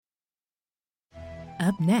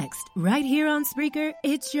Up next, right here on Spreaker,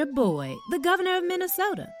 it's your boy, the governor of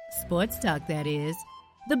Minnesota. Sports talk, that is.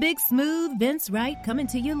 The big smooth Vince Wright coming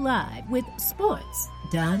to you live with sports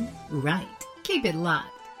done right. Keep it locked.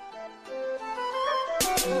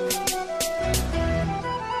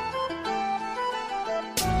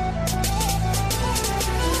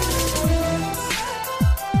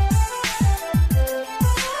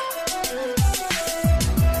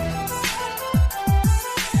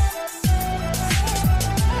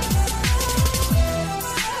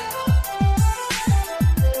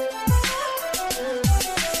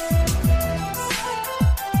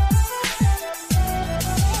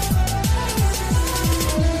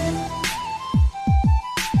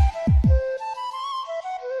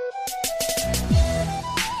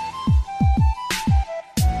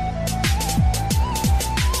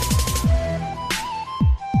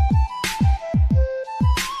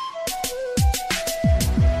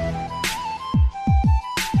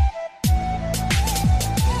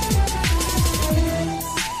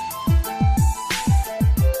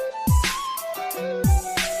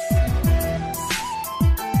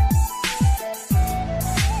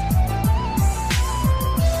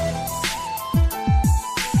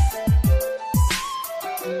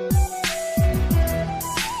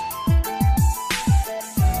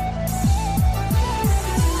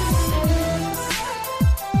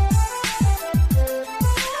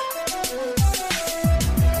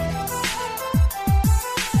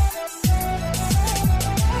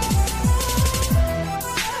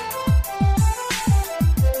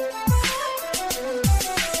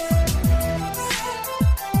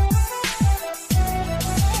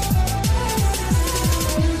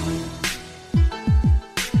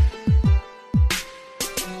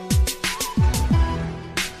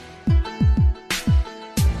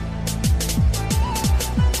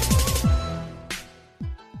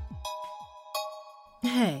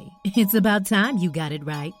 It's about time you got it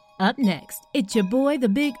right. Up next, it's your boy, the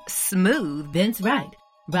big smooth Vince Wright,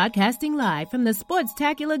 broadcasting live from the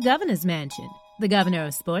Sports-tacular Governor's Mansion, the governor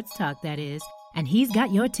of sports talk, that is, and he's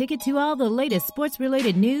got your ticket to all the latest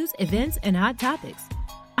sports-related news, events, and hot topics.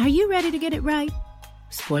 Are you ready to get it right?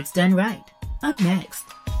 Sports done right. Up next.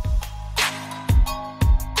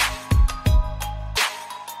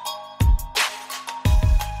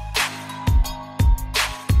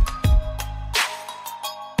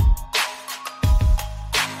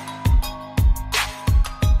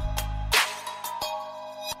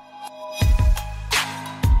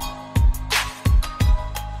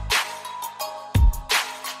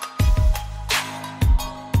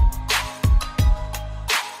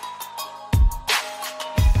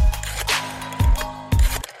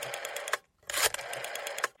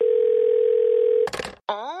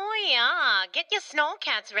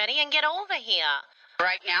 Snowcats ready and get over here.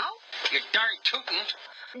 Right now? You darn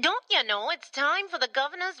tootin'. Don't you know it's time for the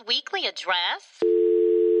governor's weekly address?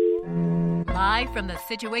 Live from the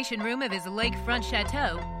Situation Room of his lakefront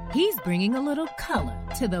chateau, he's bringing a little color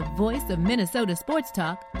to the voice of Minnesota sports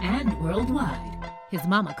talk and worldwide. His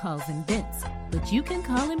mama calls him Vince, but you can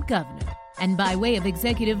call him Governor. And by way of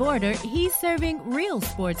executive order, he's serving real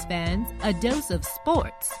sports fans a dose of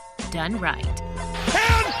sports done right.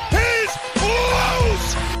 And he's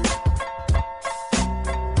loose!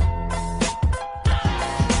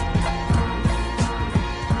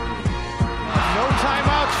 No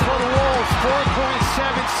timeouts for the Wolves.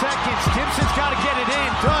 4.7 seconds. Gibson's got to get it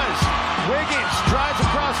in. Does. Wiggins drives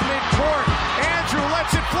across midcourt. Andrew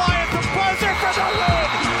lets it fly at the buzzer for the win.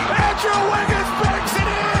 Andrew Wiggins banks it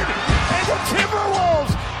in. And the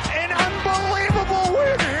Timberwolves, an unbelievable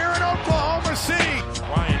win here in Oklahoma City.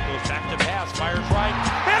 Bryant goes back to pass, fires right.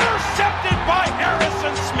 Intercepted by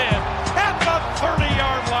Harrison Smith at the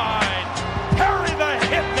 30-yard line. Harry the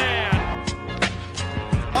Hitman.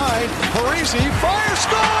 Parisi fire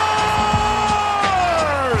scores!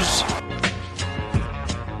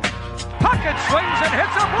 Puckett swings and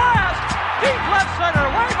hits a blast. Deep left center,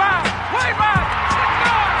 way back,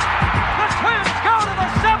 score! The Twins go to the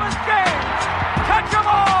 7th game. Touch them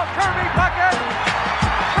all, Kirby Puckett.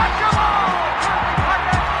 Touch them all, Kirby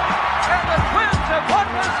Puckett. And the Twins have won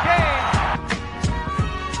this game.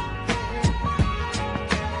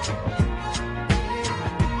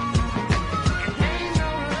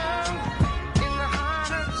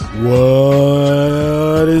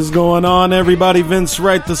 What is going on, everybody? Vince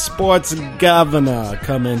Wright, the sports governor,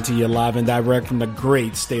 coming to you live and direct from the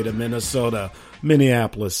great state of Minnesota,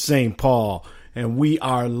 Minneapolis, St. Paul. And we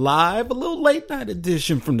are live, a little late night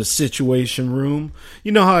edition from the Situation Room.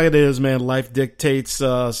 You know how it is, man. Life dictates.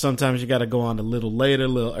 Sometimes you got to go on a little later, a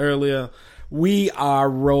little earlier. We are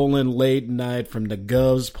rolling late night from the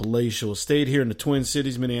Gov's Palatial Estate here in the Twin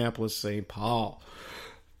Cities, Minneapolis, St. Paul.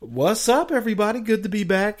 What's up, everybody? Good to be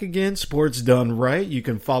back again. Sports Done Right. You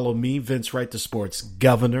can follow me, Vince Wright, the Sports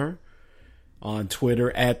Governor, on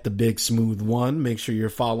Twitter at the Big Smooth One. Make sure you're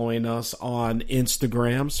following us on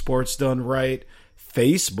Instagram, Sports Done Right,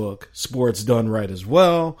 Facebook, Sports Done Right as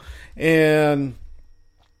well. And,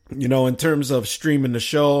 you know, in terms of streaming the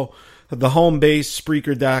show, the home base,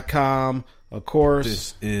 Spreaker.com. Of course,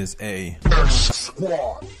 this is a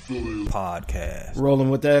X-Squad podcast. Rolling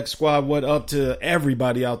with the X Squad. What up to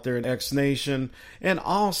everybody out there in X Nation? And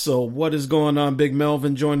also, what is going on? Big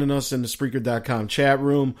Melvin joining us in the Spreaker.com chat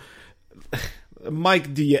room.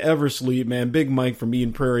 Mike, do you ever sleep, man? Big Mike from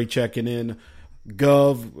Eden Prairie checking in.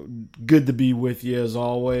 Gov, good to be with you as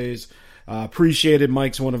always. Appreciate it.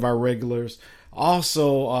 Mike's one of our regulars.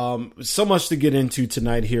 Also, so much to get into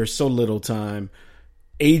tonight here. So little time.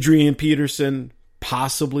 Adrian Peterson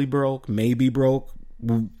possibly broke, maybe broke.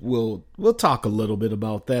 We'll talk a little bit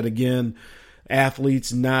about that again.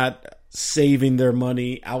 Athletes not saving their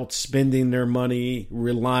money, outspending their money,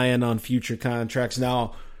 relying on future contracts.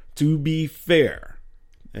 Now, to be fair,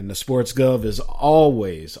 and the Sports Gov is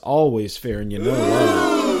always fair, and you know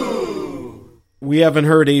that. We haven't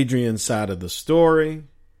heard Adrian's side of the story,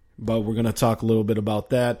 but we're going to talk a little bit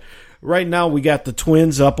about that. Right now, we got the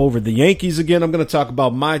Twins up over the Yankees again. I'm going to talk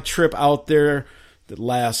about my trip out there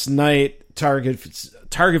last night.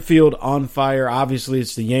 Target Field on fire. Obviously,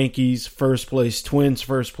 it's the Yankees first place, Twins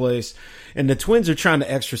first place. And the Twins are trying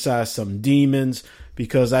to exercise some demons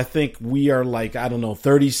because I think we are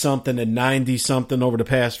 30-something and 90-something over the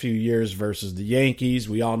past few years versus the Yankees.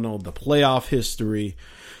 We all know the playoff history.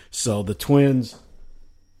 So the Twins,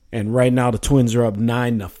 and right now the Twins are up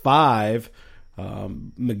 9-5.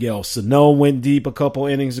 Miguel Sano went deep a couple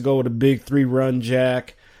innings ago with a big 3-run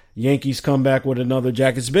jack. Yankees come back with another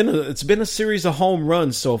jack. It's been a series of home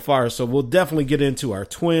runs so far, so we'll definitely get into our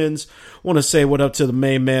Twins. Want to say what up to the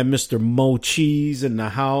main man, Mr. Mo Cheese in the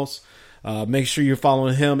house. Make sure you're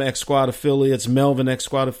following him, X Squad Affiliates, Melvin X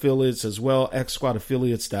Squad Affiliates as well,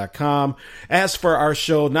 xsquadaffiliates.com. As for our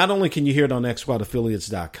show, not only can you hear it on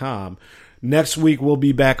xsquadaffiliates.com, next week, we'll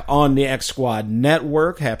be back on the X Squad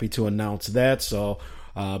Network. Happy to announce that. So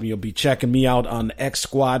you'll be checking me out on the X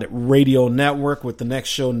Squad Radio Network with the next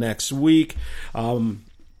show next week. Other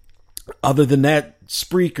than that,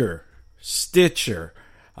 Spreaker, Stitcher,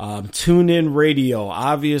 TuneIn Radio,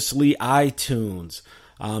 obviously iTunes,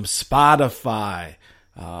 Spotify.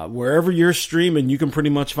 Wherever you're streaming, you can pretty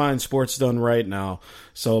much find Sports Done Right now.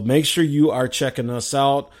 So make sure you are checking us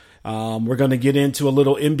out. We're going to get into a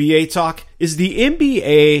little NBA talk. Is the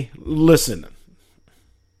NBA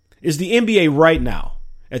right now,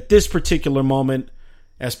 at this particular moment,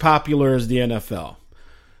 as popular as the NFL?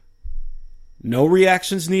 No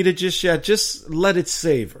reactions needed just yet. Just let it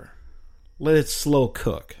savor. Let it slow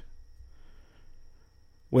cook.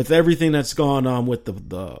 With everything that's gone on with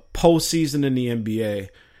the postseason in the NBA,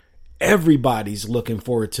 everybody's looking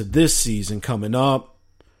forward to this season coming up.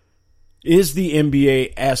 Is the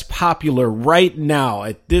NBA as popular right now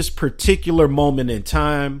at this particular moment in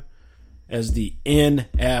time as the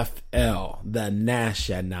NFL, the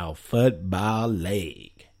National Football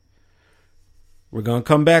League? We're going to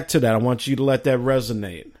come back to that. I want you to let that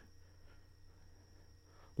resonate.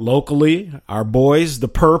 Locally, our boys, the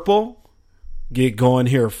Purple, get going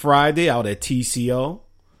here Friday out at TCO.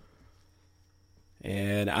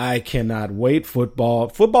 And I cannot wait.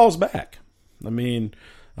 Football's back. I mean,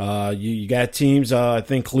 you got teams. I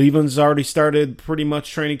think Cleveland's already started pretty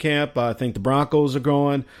much training camp. I think the Broncos are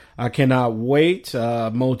going. I cannot wait.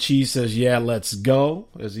 Mo Cheese says, yeah, let's go,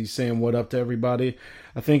 as he's saying what up to everybody.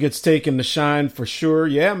 I think it's taking the shine for sure.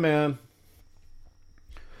 Yeah, man.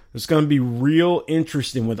 It's going to be real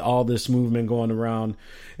interesting with all this movement going around.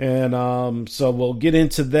 And so we'll get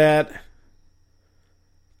into that.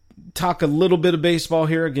 Talk a little bit of baseball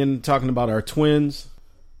here. Again, talking about our Twins,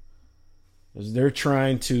 as they're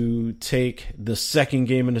trying to take the second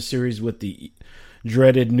game in the series with the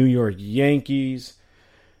dreaded New York Yankees.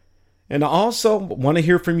 And I also want to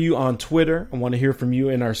hear from you on Twitter. I want to hear from you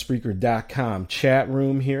in our Spreaker.com chat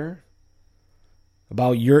room here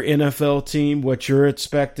about your NFL team, what you're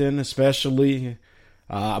expecting, especially.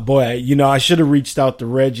 I should have reached out to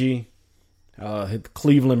Reggie, the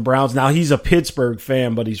Cleveland Browns. Now, he's a Pittsburgh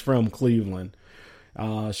fan, but he's from Cleveland.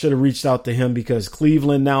 Should have reached out to him because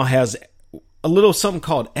Cleveland now has a little something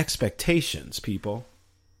called expectations, people.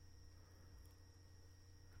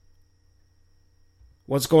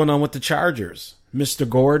 What's going on with the Chargers? Mr.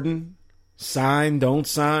 Gordon, sign, don't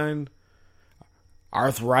sign?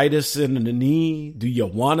 Arthritis in the knee, do you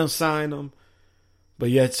want to sign him? But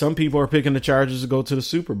yet some people are picking the Chargers to go to the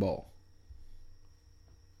Super Bowl.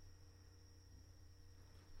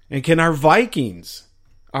 And can our Vikings,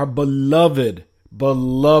 our beloved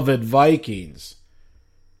Vikings,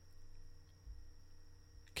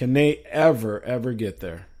 can they ever get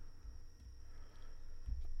there?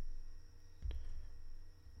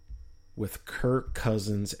 With Kirk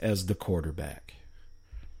Cousins as the quarterback.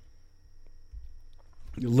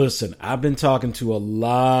 Listen, I've been talking to a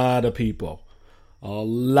lot of people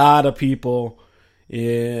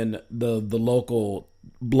in the local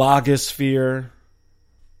blogosphere.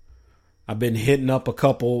 I've been hitting up a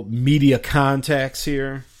couple media contacts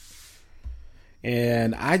here.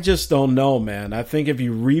 And I just don't know, man. I think if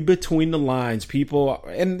you read between the lines, people,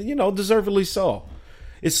 and, deservedly so.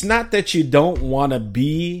 It's not that you don't want to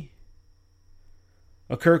be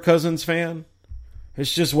a Kirk Cousins fan.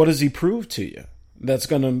 It's just, what does he prove to you? That's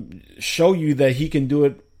going to show you that he can do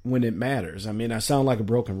it when it matters. I mean, I sound like a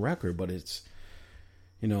broken record, but it's,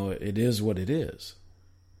 it is what it is.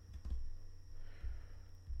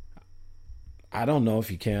 I don't know if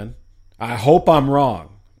he can. I hope I'm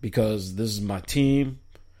wrong, because this is my team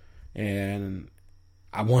and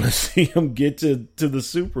I want to see him get to the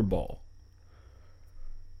Super Bowl.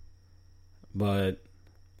 But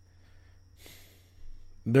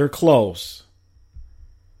they're close.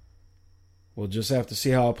 We'll just have to see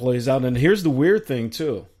how it plays out. And here's the weird thing,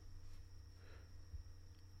 too.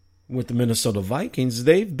 With the Minnesota Vikings,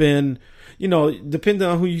 they've been, depending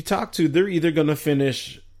on who you talk to, they're either going to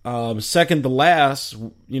finish second to last,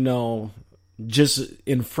 just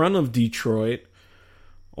in front of Detroit,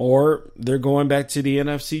 or they're going back to the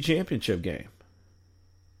NFC Championship game.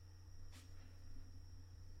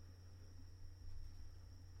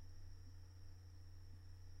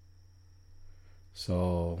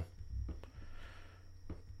 So,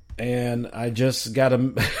 and I just got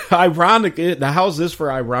how's this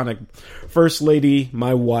for ironic? First Lady,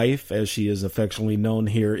 my wife, as she is affectionately known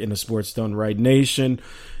here in the Sports Done Right Nation,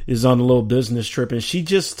 is on a little business trip, and she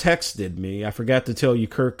just texted me. I forgot to tell you,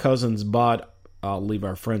 Kirk Cousins bought, I'll leave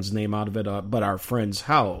our friend's name out of it, but our friend's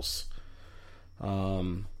house.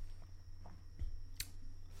 There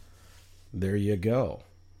you go.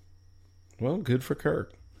 Well, good for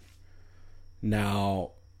Kirk.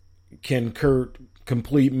 Now, can Kirk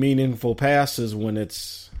complete meaningful passes when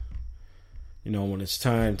it's, when it's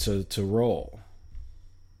time to roll?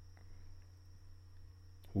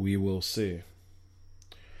 We will see.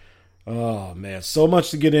 Oh, man, so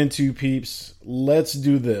much to get into, peeps. Let's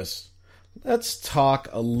do this. Let's talk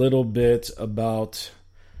a little bit about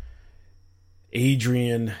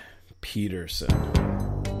Adrian Peterson.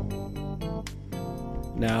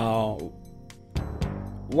 Now,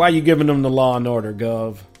 why are you giving him the Law and Order,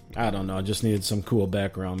 Gov? I don't know. I just needed some cool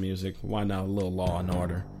background music. Why not a little Law and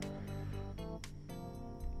Order?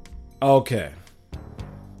 Okay.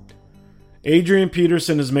 Adrian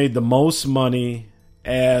Peterson has made the most money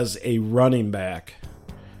as a running back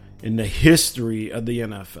in the history of the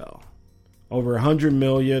NFL. Over $100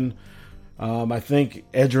 million. I think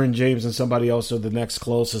Edgerrin James and somebody else are the next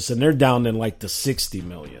closest, and they're down in like the 60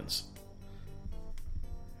 millions.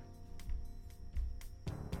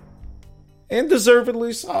 And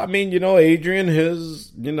deservedly so. I mean, Adrian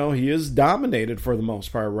has, he is dominated for the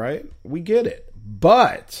most part, right? We get it.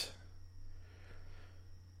 But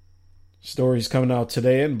stories coming out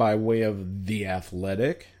today, and by way of The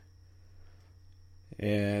Athletic,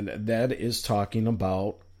 and that is talking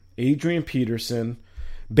about Adrian Peterson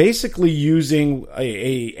basically using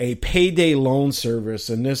a payday loan service,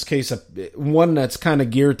 in this case, one that's kind of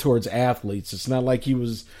geared towards athletes. It's not like he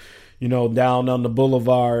was, down on the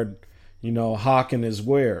boulevard, hawking his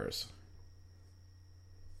wares.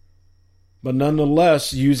 But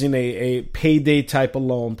nonetheless, using a payday type of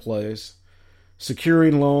loan place,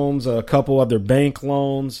 securing loans, a couple other bank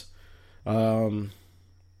loans, and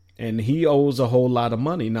he owes a whole lot of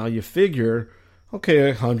money. Now you figure,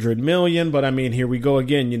 okay, $100 million, but I mean, here we go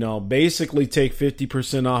again, basically take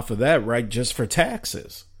 50% off of that, right? Just for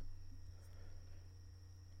taxes.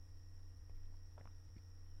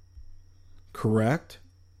 Correct?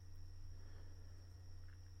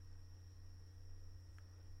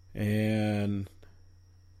 And,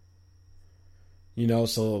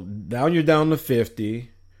 so now you're down to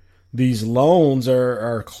 50. These loans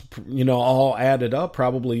are all added up,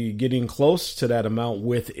 probably getting close to that amount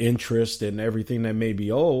with interest and everything that may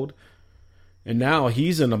be owed. And now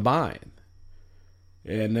he's in a bind.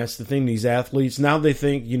 And that's the thing, these athletes, now they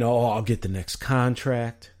think, I'll get the next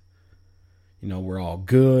contract. We're all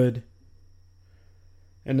good.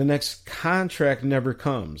 and the next contract never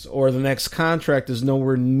comes, or the next contract is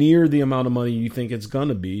nowhere near the amount of money you think it's going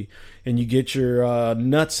to be, and you get your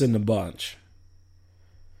nuts in the bunch.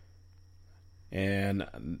 And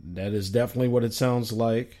that is definitely what it sounds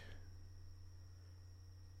like.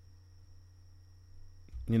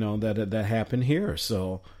 You know, that happened here.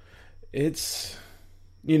 So it's,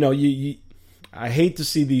 you know, I hate to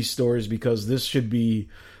see these stories because this should be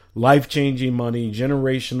life-changing money,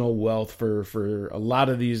 generational wealth for a lot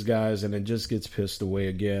of these guys, and it just gets pissed away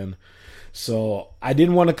again. So I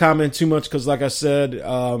didn't want to comment too much because, like I said,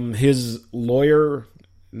 his lawyer,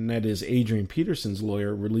 and that is Adrian Peterson's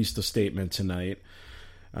lawyer, released a statement tonight,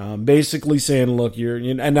 basically saying, "Look,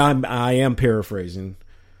 I am paraphrasing.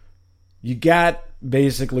 You got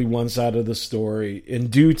basically one side of the story. In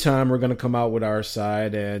due time, we're going to come out with our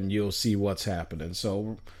side, and you'll see what's happening.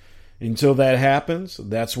 So until that happens,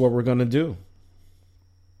 that's what we're going to do."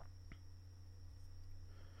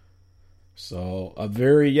 So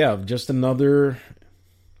just another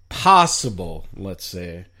possible, let's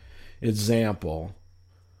say, example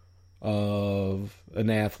of an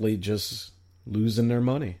athlete just losing their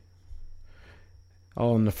money.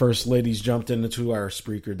 Oh, and the First Lady's jumped into our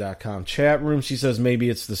Spreaker.com chat room. She says maybe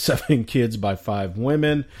it's the 7 kids by 5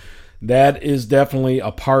 women. That is definitely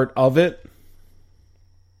a part of it.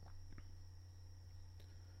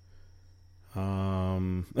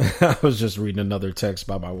 I was just reading another text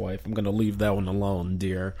by my wife. I'm going to leave that one alone,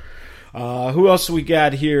 dear. Who else we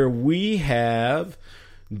got here? We have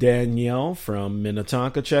Danielle from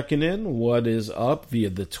Minnetonka checking in. What is up via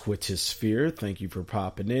the Twittersphere? Thank you for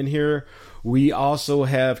popping in here. We also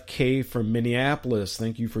have Kay from Minneapolis.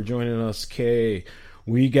 Thank you for joining us, Kay.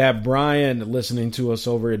 We got Brian listening to us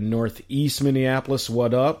over in Northeast Minneapolis.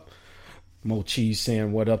 What up? Mochi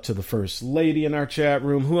saying what up to the First Lady in our chat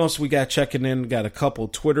room. Who else we got checking in? Got a couple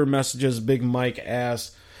Twitter messages. Big Mike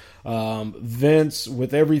asks, Vince,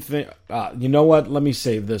 with everything, you know what? Let me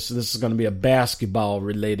save this. This is going to be a basketball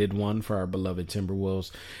related one for our beloved Timberwolves.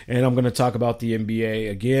 And I'm going to talk about the NBA.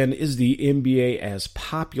 Again, is the NBA as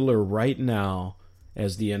popular right now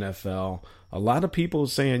as the NFL? A lot of people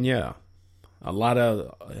saying, yeah. A lot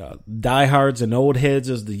of diehards and old heads,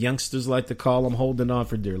 as the youngsters like to call them, holding on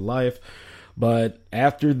for dear life. But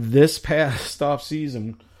after this past off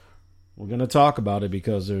season, we're going to talk about it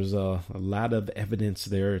because there's a lot of evidence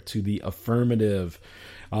there to the affirmative.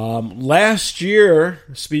 Last year,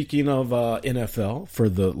 speaking of NFL, for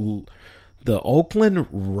the Oakland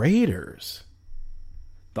Raiders,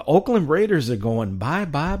 the Oakland Raiders are going bye.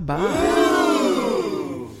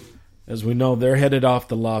 As we know, they're headed off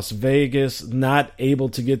to Las Vegas, not able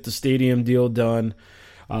to get the stadium deal done.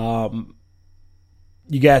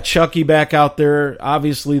 You got Chucky back out there.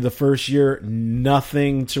 Obviously, the first year,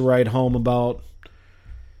 nothing to write home about.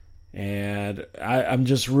 And I'm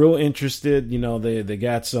just real interested. You know, they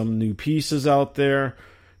got some new pieces out there.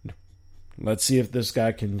 Let's see if this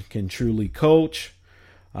guy can truly coach.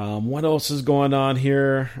 What else is going on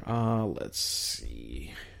here? Let's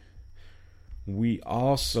see. We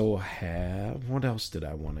also have, what else did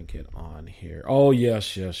I want to get on here? Oh,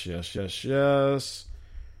 yes.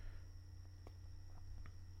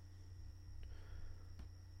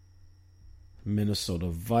 Minnesota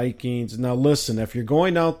Vikings. Now, listen, if you're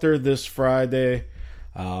going out there this Friday,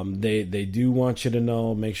 they do want you to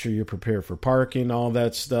know, make sure you're prepared for parking, all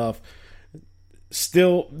that stuff.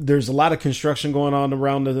 Still, there's a lot of construction going on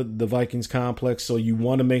around the Vikings complex, so you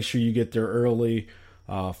want to make sure you get there early.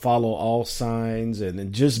 Follow all signs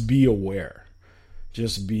and just be aware.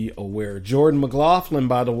 Just be aware. Jordan McLaughlin,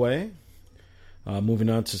 by the way, moving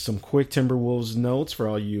on to some quick Timberwolves notes for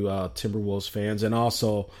all you Timberwolves fans. And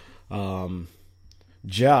also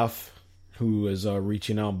Jeff, who is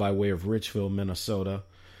reaching out by way of Richfield, Minnesota,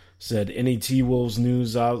 said, any T-Wolves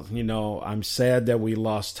news out? You know, I'm sad that we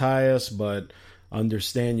lost Tyus, but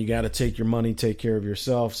understand you got to take your money, take care of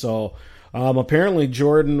yourself. So apparently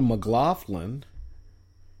Jordan McLaughlin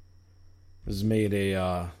has made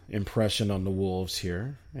a impression on the Wolves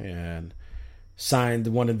here and signed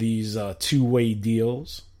one of these two-way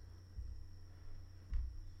deals.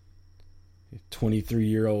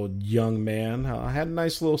 23-year-old young man. Had a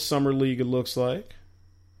nice little summer league, it looks like.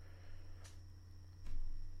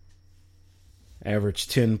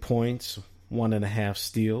 Averaged 10 points, 1.5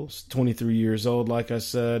 steals. 23 years old, like I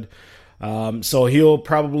said. So he'll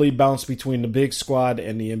probably bounce between the big squad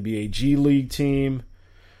and the NBA G League team.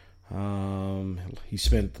 He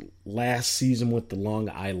spent last season with the Long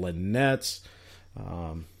Island Nets.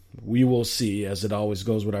 we will see, as it always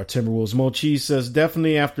goes with our Timberwolves. Mochi says,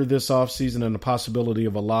 definitely after this offseason and the possibility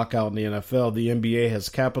of a lockout in the NFL, the NBA has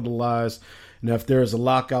capitalized. And if there is a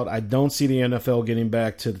lockout, I don't see the NFL getting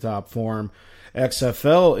back to the top form.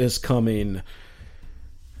 XFL is coming.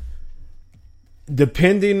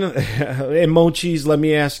 Depending, and Mochis, let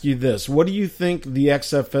me ask you this. What do you think the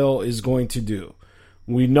XFL is going to do?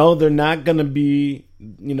 We know they're not going to be,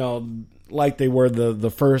 like they were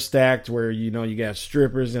the first act where, you got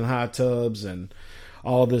strippers in hot tubs and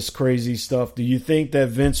all this crazy stuff. Do you think that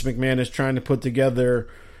Vince McMahon is trying to put together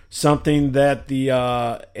something that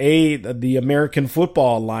the American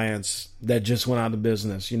Football Alliance that just went out of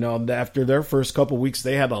business? After their first couple weeks,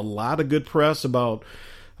 they had a lot of good press about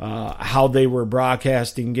how they were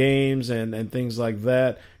broadcasting games and things like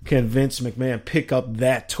that. Can Vince McMahon pick up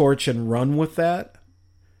that torch and run with that?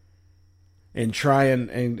 And try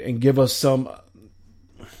and give us a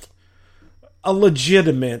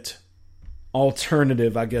legitimate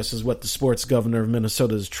alternative, I guess is what the sports governor of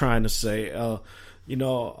Minnesota is trying to say. A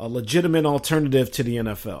legitimate alternative to the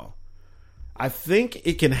NFL. I think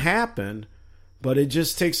it can happen, but it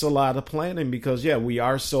just takes a lot of planning because, we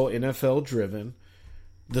are so NFL driven.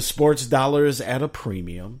 The sports dollar is at a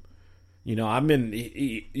premium. A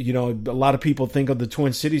lot of people think of the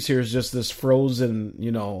Twin Cities here as just this frozen,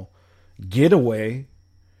 getaway.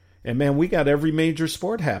 And man, we got every major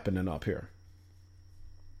sport happening up here.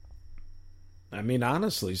 I mean,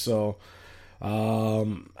 honestly. So,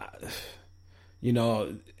 and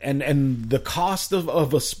the cost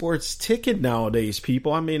of a sports ticket nowadays,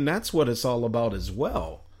 people, I mean, that's what it's all about as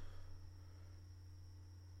well.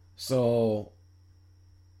 So,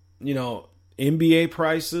 NBA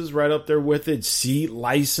prices right up there with it. Seat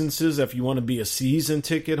licenses, if you want to be a season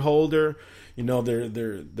ticket holder,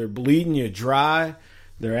 they're bleeding you dry.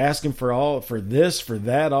 They're asking for this, for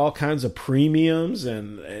that, all kinds of premiums,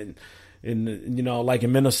 and like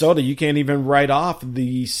in Minnesota, you can't even write off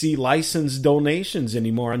the seat license donations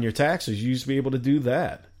anymore on your taxes. You used to be able to do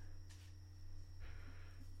that.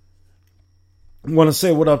 I want to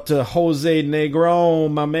say what up to Jose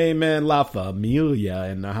Negron, my main man La Familia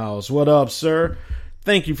in the house. What up, sir?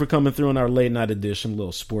 Thank you for coming through in our late night edition.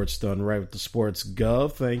 Little sports done right with the sports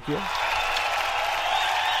gov. Thank you.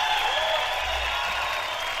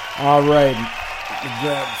 All right.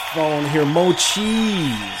 That phone here. Mo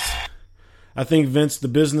Cheese. I think Vince, the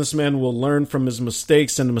businessman, will learn from his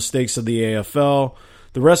mistakes and the mistakes of the AFL.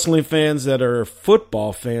 The wrestling fans that are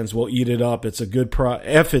football fans will eat it up. It's a good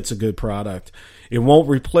it's a good product. It won't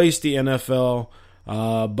replace the NFL,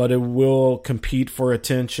 but it will compete for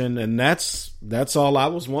attention, and that's all I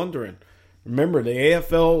was wondering. Remember, the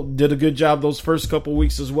AFL did a good job those first couple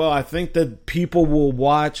weeks as well. I think that people will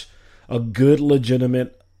watch a good,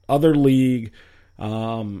 legitimate other league.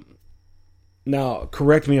 Now,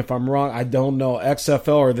 correct me if I'm wrong. I don't know.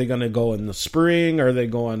 XFL, are they going to go in the spring? Are they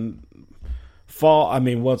going fall? I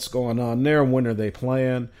mean, what's going on there? When are they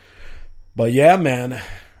playing? But yeah, man,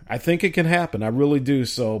 I think it can happen. I really do.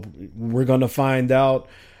 So we're going to find out.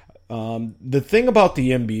 The thing about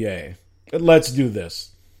the NBA, let's do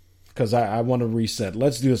this because I want to reset.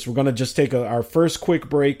 Let's do this. We're going to just take our first quick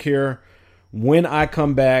break here. When I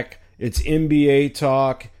come back, it's NBA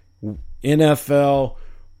talk, NFL,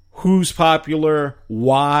 who's popular,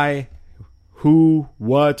 why, who,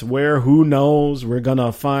 what, where, who knows. We're going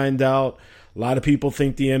to find out. A lot of people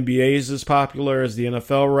think the NBA is as popular as the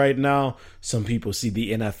NFL right now. Some people see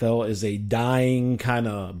the NFL as a dying kind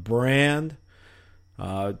of brand,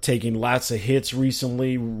 taking lots of hits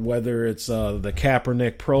recently, whether it's the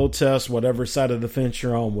Kaepernick protest, whatever side of the fence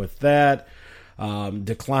you're on with that,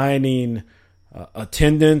 declining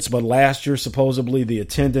attendance, but last year supposedly the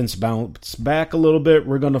attendance bounced back a little bit.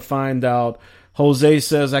 We're going to find out. Jose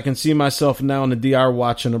says, I can see myself now in the DR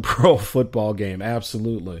watching a pro football game.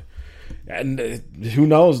 Absolutely. And who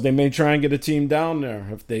knows, they may try and get a team down there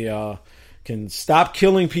if they can stop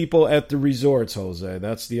killing people at the resorts, Jose.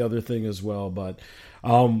 That's the other thing as well. But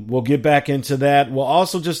we'll get back into that. We'll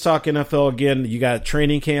also just talk NFL again. You got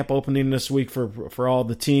training camp opening this week for all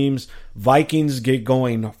the teams. Vikings get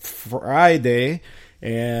going Friday.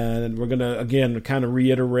 And we're going to, again, kind of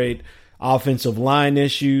reiterate offensive line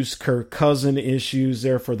issues, Kirk Cousins issues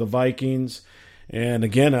there for the Vikings. And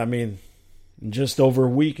again, I mean, in just over a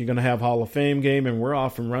week, you're going to have Hall of Fame game, and we're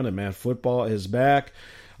off and running, man. Football is back.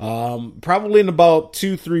 Probably in about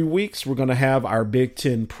 2-3 weeks, we're going to have our Big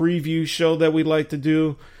Ten preview show that we like to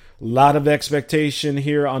do. A lot of expectation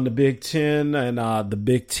here on the Big Ten and the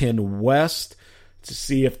Big Ten West to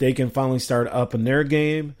see if they can finally start upping their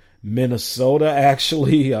game. Minnesota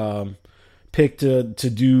actually pick to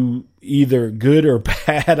do either good or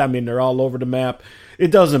bad. I mean, they're all over the map.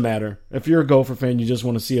 It doesn't matter. If you're a Gopher fan, you just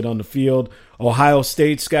want to see it on the field. Ohio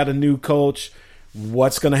State's got a new coach.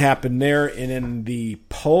 What's going to happen there? And in the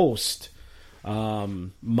post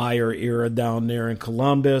Meyer era down there in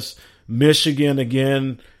Columbus, Michigan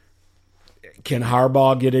again, can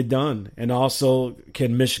Harbaugh get it done? And also,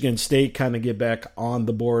 can Michigan State kind of get back on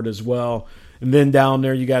the board as well? And then down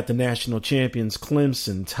there, you got the national champions,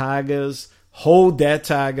 Clemson Tigers. Hold that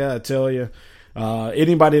Tiger, I tell you.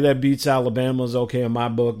 Anybody that beats Alabama is okay in my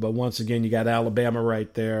book, but once again, you got Alabama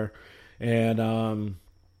right there. And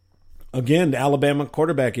again, the Alabama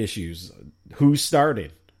quarterback issues. Who's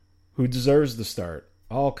starting? Who deserves the start?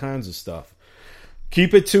 All kinds of stuff.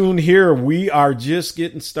 Keep it tuned here. We are just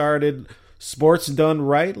getting started. Sports Done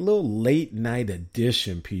Right, a little late night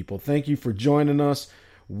edition, people. Thank you for joining us.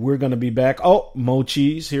 We're going to be back. Oh, Mo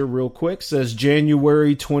Cheese here real quick. Says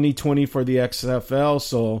January 2020 for the XFL.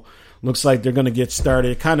 So looks like they're going to get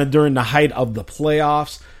started kind of during the height of the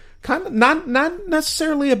playoffs. Kind of not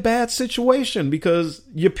necessarily a bad situation because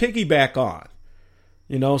you piggyback on.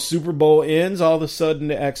 You know, Super Bowl ends, all of a sudden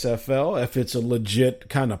the XFL, if it's a legit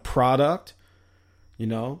kind of product, you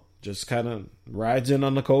know, just kind of rides in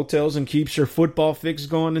on the coattails and keeps your football fix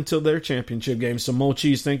going until their championship game. So, Mo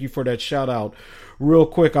Cheese, thank you for that shout out. Real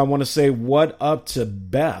quick, I want to say what up to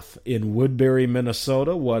Beth in Woodbury,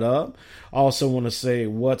 Minnesota. What up? Also want to say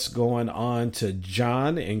what's going on to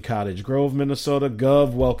John in Cottage Grove, Minnesota.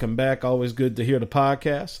 Gov, welcome back. Always good to hear the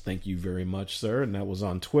podcast. Thank you very much, sir. And that was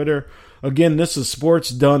on Twitter. Again, this is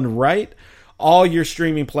Sports Done Right. All your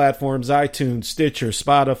streaming platforms, iTunes, Stitcher,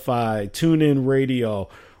 Spotify, TuneIn Radio,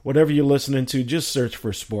 whatever you're listening to, just search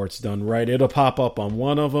for Sports Done Right. It'll pop up on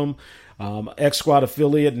one of them. X-Squad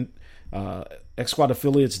Affiliate,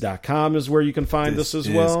 XSquadAffiliates.com is where you can find us as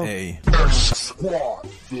well.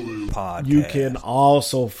 You can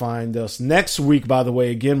also find us next week, by the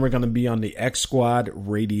way. Again, we're going to be on the X-Squad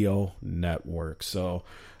Radio Network. So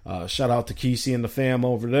shout out to Kesey and the fam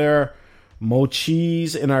over there. Mo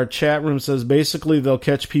Cheese in our chat room says basically they'll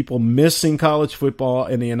catch people missing college football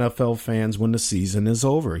and the NFL fans when the season is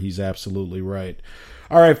over. He's absolutely right.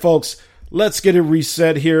 All right, folks, let's get it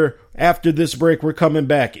reset here. After this break, we're coming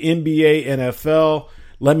back. NBA, NFL.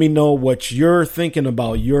 Let me know what you're thinking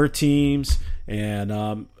about your teams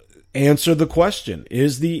and answer the question.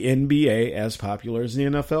 Is the NBA as popular as the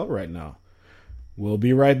NFL right now? We'll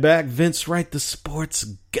be right back. Vince Wright, the sports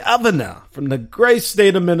governor from the great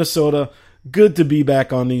state of Minnesota. Good to be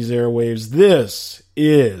back on these airwaves. This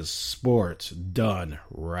is Sports Done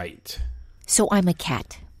Right. So I'm a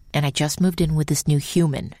cat, and I just moved in with this new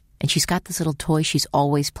human, and she's got this little toy she's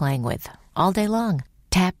always playing with, all day long.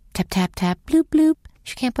 Tap, tap, tap, tap, bloop, bloop.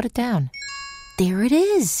 She can't put it down. There it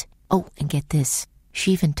is. Oh, and get this.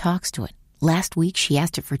 She even talks to it. Last week, she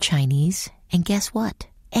asked it for Chinese, and guess what?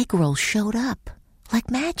 Egg rolls showed up. Like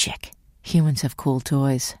magic. Humans have cool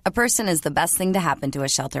toys. A person is the best thing to happen to a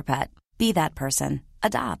shelter pet. Be that person.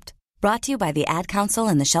 Adopt. Brought to you by the Ad Council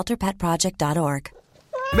and the ShelterPetProject.org.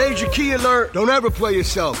 Major key alert. Don't ever play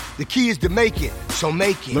yourself. The key is to make it, so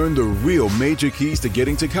make it. Learn the real major keys to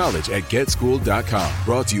getting to college at GetSchooled.com.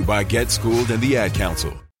 Brought to you by GetSchooled and the Ad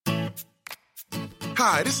Council.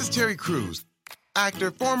 Hi, this is Terry Crews.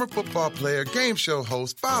 Actor, former football player, game show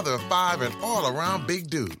host, father of 5, and all-around big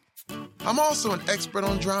dude. I'm also an expert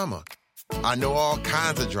on drama. I know all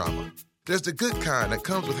kinds of drama. There's the good kind that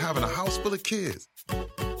comes with having a house full of kids.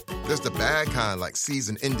 There's the bad kind like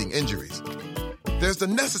season-ending injuries. There's the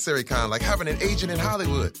necessary kind like having an agent in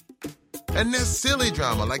Hollywood. And there's silly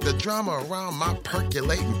drama like the drama around my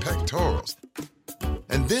percolating pectorals.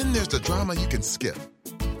 And then there's the drama you can skip.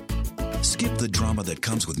 Skip the drama that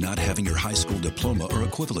comes with not having your high school diploma or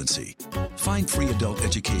equivalency. Find free adult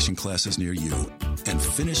education classes near you and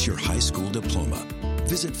finish your high school diploma.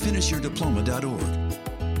 Visit finishyourdiploma.org.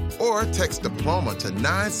 Or text diploma to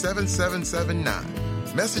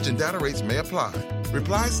 97779. Message and data rates may apply.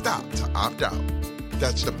 Reply STOP to opt out.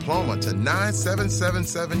 That's diploma to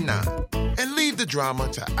 97779. And leave the drama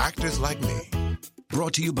to actors like me.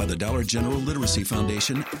 Brought to you by the Dollar General Literacy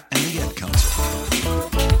Foundation and the Ad Council.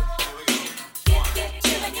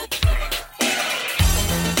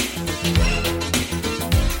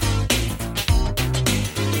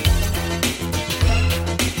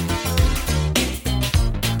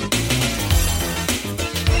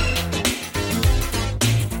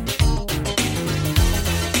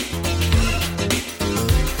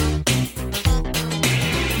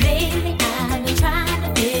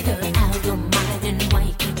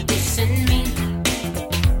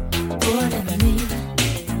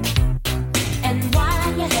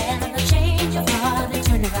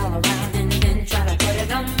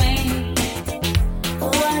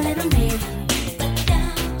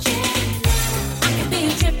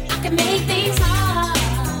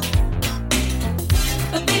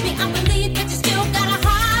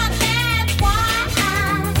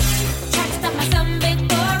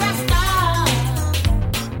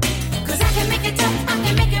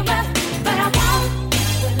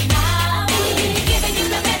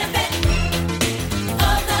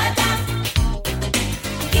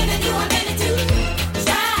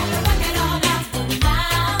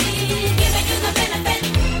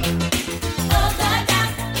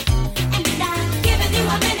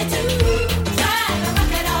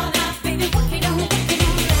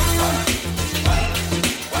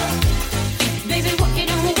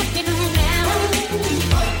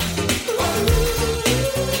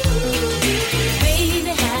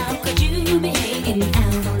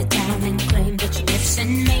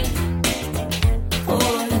 me,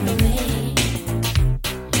 falling away.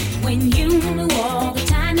 When you knew all the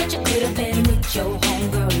time that you could have been with your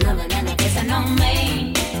homegirl, loving and kissing on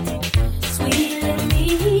me. Sweet little me.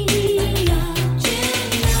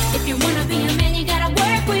 If you wanna be a man, you gotta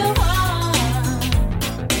work real hard.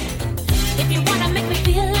 If you wanna make me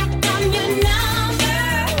feel like I'm your number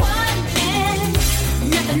one, and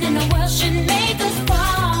nothing in the world should make us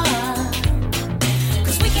part.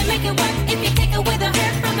 'Cause we can make it work if you take away the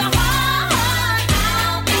hurt from the heart.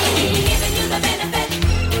 I'll be giving you the benefit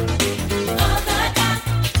of the doubt,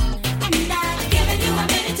 and I'm giving you a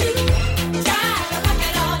minute to try to rock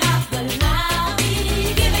it all out. But I'll be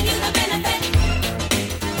giving you the benefit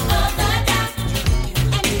of the doubt,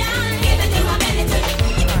 and I'm giving you a minute to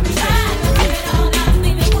try to rock it all out.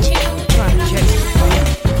 Baby, what you doing?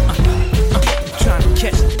 Trying to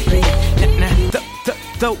catch me. Nah,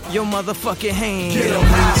 throw your motherfucking hands. Get 'em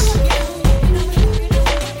high.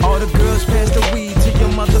 All the girls pass the weed to your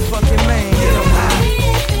motherfucking man. Get 'em high.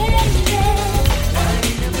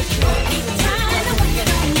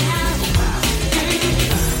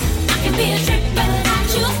 I can be a trick, but I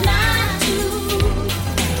choose not to.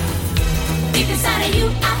 Deep inside of you,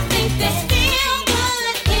 I think there's still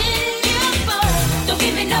good in you, boy. Don't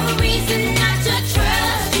give me no reason not to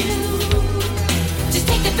trust you. Just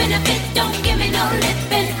take the benefit, don't give me no lip,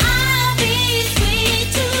 and I'll be sweet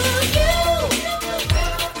to you.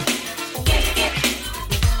 Get.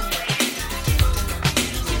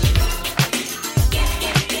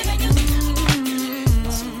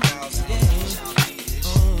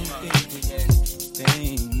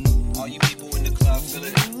 All you people in the club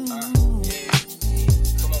feeling it.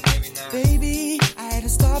 Come on, baby, now. Baby, I had to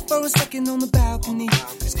stop for a second on the balcony.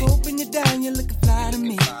 Scoping you down, you're looking fly to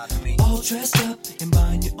me. All dressed up and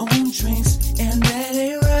buying your own drinks, and that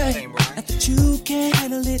ain't right. Not that you can't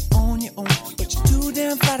handle it on your own, but you're too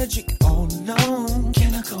damn fly to drink it all alone.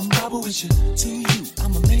 Can I come bubble with you? To you,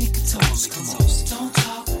 I'ma make a toast. Come on, don't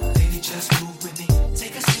talk, baby, just move with me.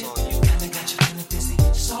 Take a sip, kinda got you feeling dizzy.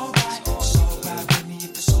 It's alright with me if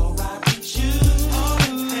it's alright with you.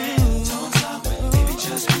 Don't talk, baby,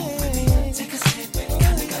 just move with me. Take a sip,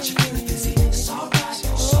 kinda got you feeling dizzy. It's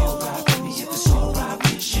alright with me if it's alright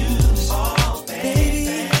with you. Oh, baby,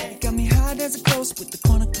 you got me high as a ghost with the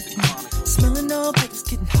chronic perfume. Smelling all good, it's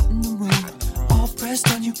getting hot in the room. All pressed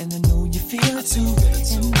on you, and I know you feel it too.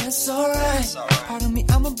 And that's alright. Pardon me,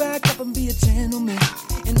 I'ma back up and be a gentleman.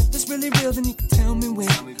 And if it's really real, then you can tell me when.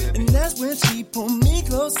 And that's when she pulled me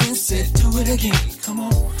close and said, do it again. Come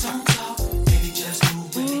on, don't talk, baby, just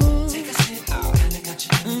move with me. Take a sip, kinda got you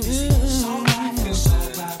feeling dizzy. It's alright with me if it's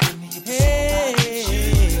alright with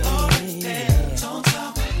you. Don't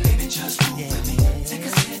talk, baby, just move with me. Take a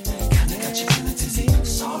sip, kinda got you feeling dizzy.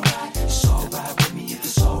 It's alright with me if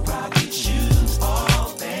it's alright with you.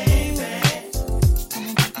 Oh, baby.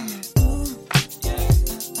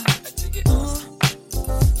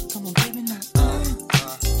 Come on, baby, now.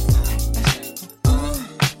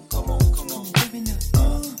 Come on, baby, now.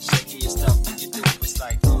 Shaking your stuff when you do it's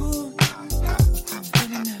like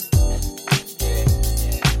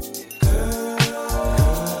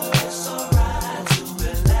It's alright to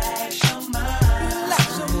relax your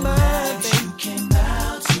mind. You came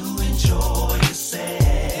out to enjoy yourself.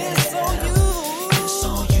 It's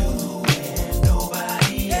on you and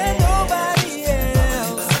nobody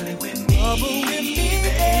else. Bubble with me,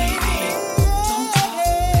 baby. Don't talk,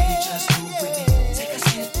 baby, just move with me. Take a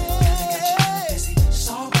sip, kinda got you feeling dizzy. It's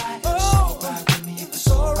alright with me if it's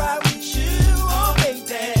alright with you. Oh, baby,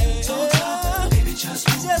 don't talk, baby, just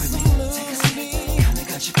move with me. Take a sip, kinda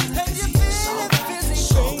got you feeling dizzy. It's alright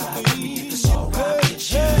with me if it's alright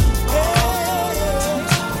with you. Don't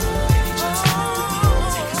talk, baby, just move with me.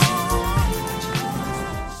 Take a sip.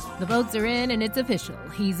 The votes are in and it's official.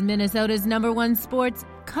 He's Minnesota's #1 sports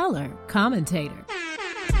color commentator.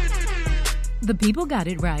 The people got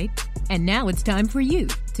it right, and now it's time for you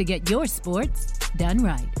to get your sports done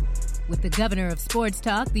right. With the governor of sports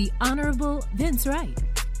talk, the Honorable Vince Wright.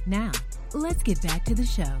 Now, let's get back to the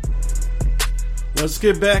show. Let's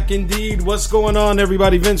get back indeed. What's going on,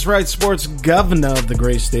 everybody? Vince Wright, sports governor of the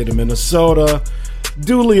great state of Minnesota.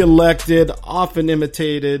 Duly elected, often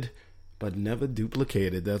imitated, but never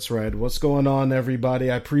duplicated. That's right. What's going on,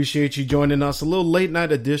 everybody? I appreciate you joining us. A little late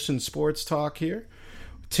night edition sports talk here.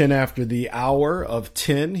 10 after the hour of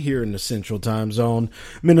 10 here in the Central Time Zone.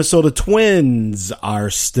 Minnesota Twins are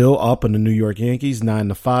still up in the New York Yankees,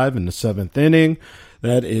 9-5 in the 7th inning.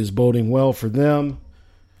 That is boding well for them.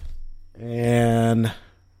 And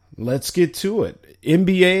let's get to it.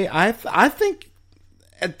 NBA, I think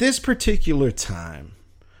at this particular time,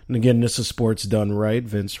 And again, this is Sports Done Right.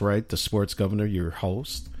 Vince Wright, the sports governor, your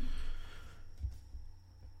host.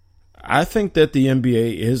 I think that the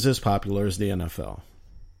NBA is as popular as the NFL.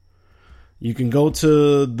 You can go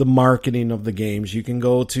to the marketing of the games. You can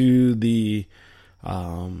go to the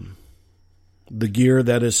gear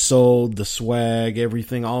that is sold, the swag,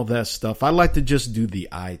 everything, all that stuff. I like to just do the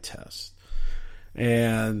eye test.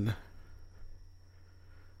 And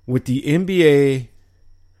with the NBA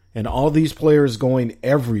and all these players going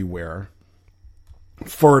everywhere,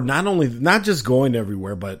 for not just going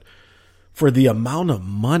everywhere, but for the amount of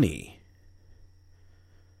money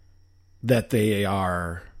that they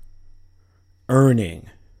are earning.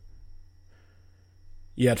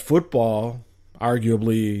 Yet football,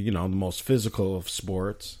 arguably, the most physical of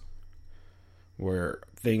sports, where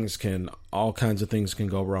all kinds of things can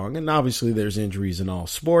go wrong. And obviously there's injuries in all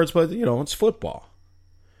sports, but it's football.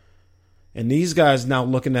 And these guys now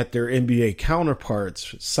looking at their NBA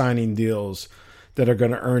counterparts signing deals that are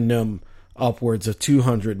going to earn them upwards of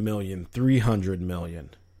 $200 million, $300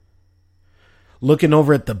 million. Looking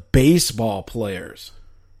over at the baseball players,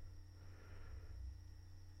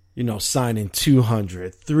 signing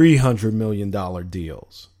 $200, $300 million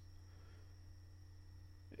deals.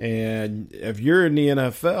 And if you're in the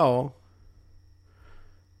NFL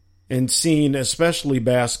and seeing especially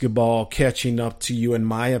basketball catching up to you, in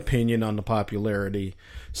my opinion, on the popularity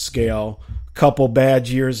scale, couple bad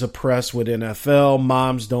years of press with NFL,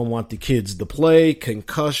 moms don't want the kids to play,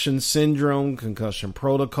 concussion syndrome, concussion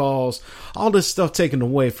protocols, all this stuff taken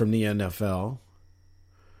away from the NFL.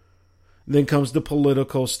 Then comes the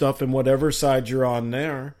political stuff, and whatever side you're on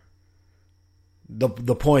there.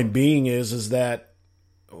 The point being is that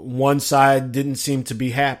one side didn't seem to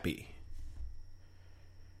be happy.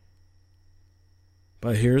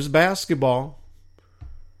 But here's basketball,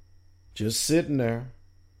 just sitting there,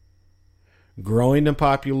 growing in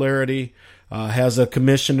popularity, has a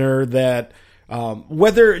commissioner that,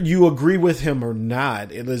 whether you agree with him or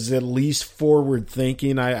not, it is at least forward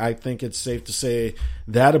thinking. I think it's safe to say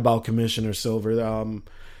that about Commissioner Silver.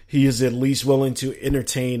 He is at least willing to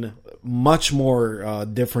entertain much more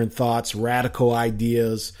different thoughts, radical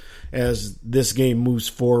ideas as this game moves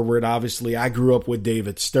forward. Obviously, I grew up with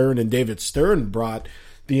David Stern, and David Stern brought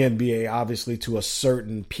the NBA obviously to a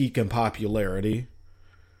certain peak in popularity.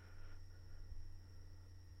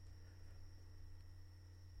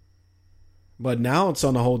 But now it's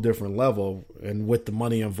on a whole different level, and with the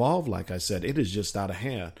money involved, like I said, it is just out of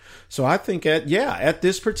hand. So I think at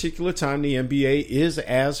this particular time, the NBA is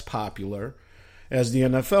as popular as the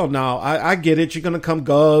NFL. Now, I get it. You're going to come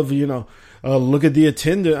gov, look at the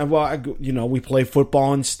attendance. Well, we play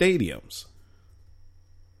football in stadiums.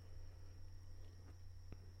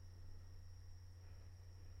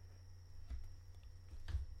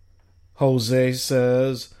 Jose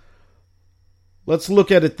says, let's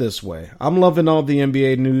look at it this way. I'm loving all the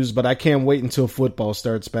NBA news, but I can't wait until football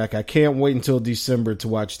starts back. I can't wait until December to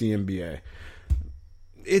watch the NBA.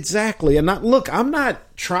 Exactly. And I'm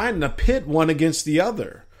not trying to pit one against the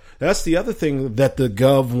other. That's the other thing that the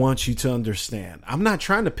Gov wants you to understand. I'm not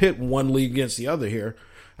trying to pit one league against the other here.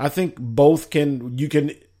 I think both can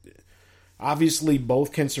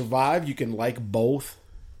survive. You can like both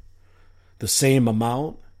the same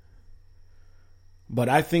amount. But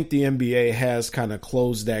I think the NBA has kind of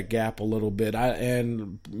closed that gap a little bit.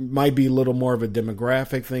 And might be a little more of a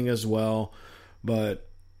demographic thing as well. But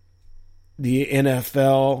the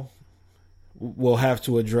NFL will have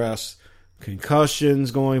to address concussions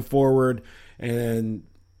going forward and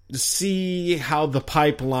see how the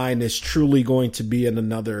pipeline is truly going to be in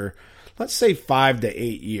another, let's say, 5 to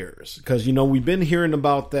 8 years. Because, we've been hearing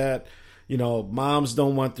about that. Moms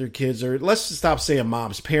don't want their kids, or let's just stop saying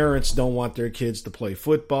moms. Parents don't want their kids to play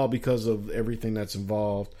football because of everything that's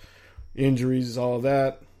involved. Injuries, all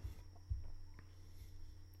that.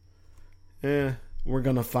 We're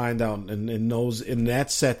going to find out in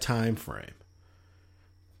that set time frame.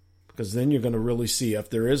 Because then you're going to really see if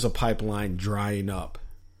there is a pipeline drying up.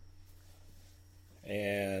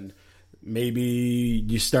 And maybe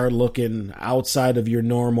you start looking outside of your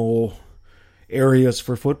normal areas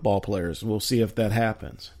for football players. We'll see if that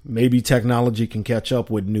happens. Maybe technology can catch up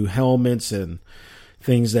with new helmets and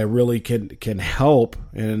things that really can help,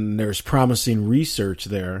 and there's promising research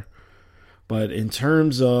there. But in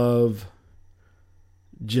terms of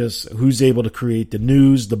just who's able to create the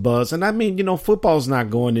news, the buzz, and I mean, football's not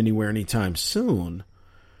going anywhere anytime soon.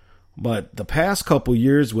 But the past couple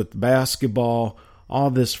years with basketball, all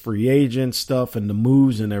this free agent stuff and the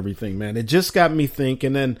moves and everything, man. It just got me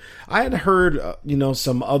thinking. And I had heard,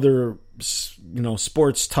 some other,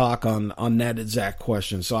 sports talk on that exact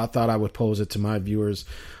question. So I thought I would pose it to my viewers.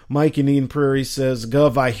 Mike in Eden Prairie says,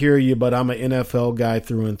 Gov, I hear you, but I'm an NFL guy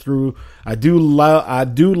through and through. I do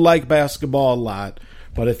like basketball a lot,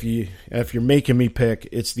 but if you're making me pick,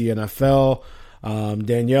 it's the NFL.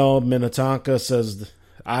 Danielle Minnetonka says,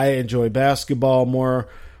 I enjoy basketball more.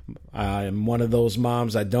 I'm one of those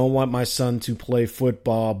moms. I don't want my son to play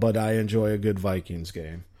football, but I enjoy a good Vikings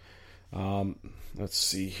game. Let's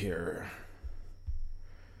see here.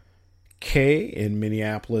 Kay in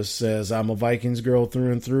Minneapolis says, I'm a Vikings girl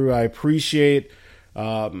through and through. I appreciate,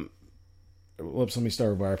 let me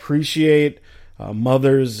start over. I appreciate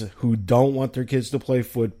mothers who don't want their kids to play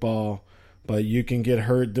football, but you can get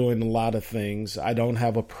hurt doing a lot of things. I don't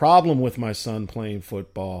have a problem with my son playing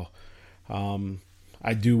football.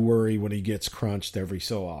 I do worry when he gets crunched every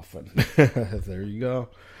so often. There you go.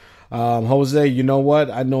 Jose, you know what?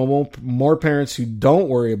 I know more parents who don't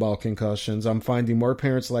worry about concussions. I'm finding more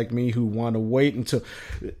parents like me who want to wait until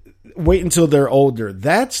they're older.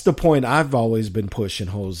 That's the point I've always been pushing,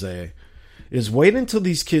 Jose, is wait until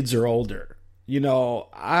these kids are older.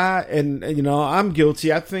 I'm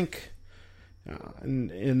guilty. I think,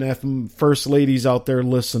 and if first ladies out there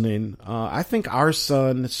listening, I think our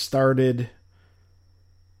son started,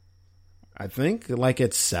 like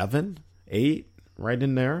at 7, 8, right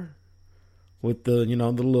in there. With the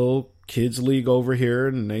little kids league over here,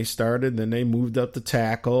 and they started, then they moved up to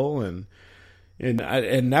tackle, and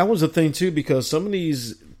that was a thing too, because some of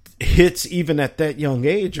these hits, even at that young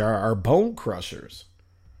age, are bone crushers.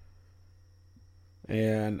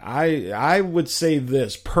 And I would say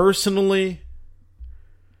this personally,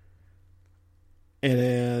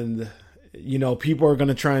 and people are going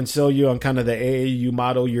to try and sell you on kind of the AAU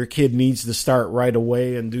model. Your kid needs to start right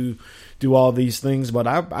away and do all these things. But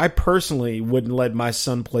I personally wouldn't let my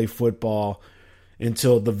son play football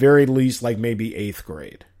until the very least, like maybe 8th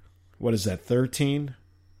grade. What is that, 13?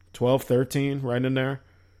 12, 13, right in there?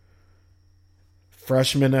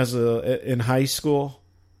 Freshman in high school.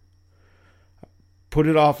 Put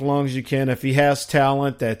it off as long as you can. If he has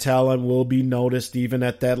talent, that talent will be noticed even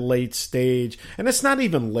at that late stage. And it's not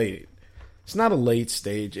even late. It's not a late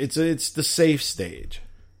stage. It's the safe stage.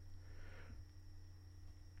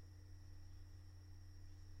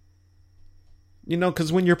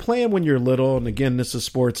 Because when you're playing when you're little, and again, this is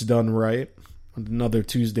Sports Done Right, another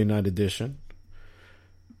Tuesday night edition.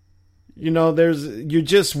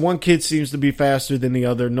 One kid seems to be faster than the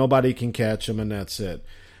other. Nobody can catch him, and that's it.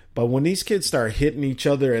 But when these kids start hitting each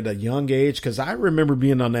other at a young age, because I remember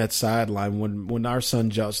being on that sideline when our son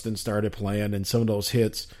Justin started playing, and some of those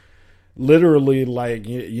hits, literally, like,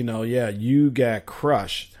 you got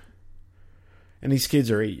crushed. And these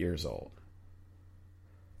kids are 8 years old.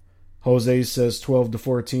 Jose says 12 to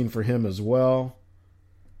 14 for him as well.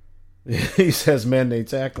 He says, man, they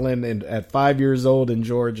tackling at 5 years old in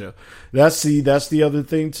Georgia. That's the other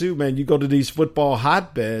thing too, man. You go to these football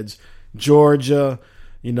hotbeds, Georgia,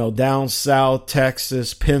 down south,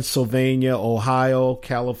 Texas, Pennsylvania, Ohio,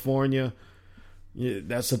 California. Yeah,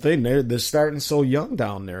 that's the thing. They're starting so young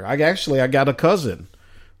down there. I got a cousin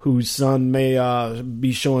whose son may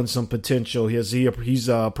be showing some potential. He's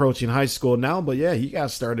approaching high school now, but yeah, he got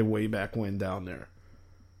started way back when down there.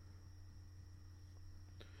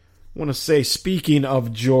 I want to say, speaking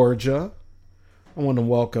of Georgia, I want to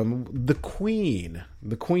welcome the Queen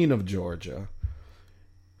of Georgia.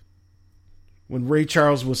 When Ray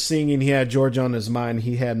Charles was singing, he had Georgia on his mind.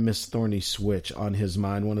 He had Miss Thorny Switch on his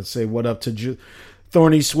mind. I want to say what up to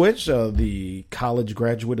Thorny Switch, the college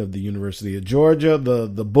graduate of the University of Georgia,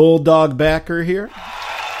 the Bulldog backer here.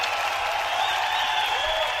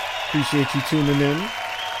 Appreciate you tuning in.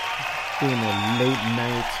 Doing a late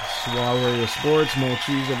night soiree of sports. Mo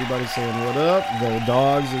Cheese, everybody saying what up. Go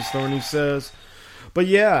Dogs, as Thorny says. But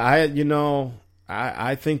yeah,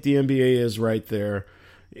 I think the NBA is right there.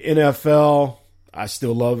 NFL, I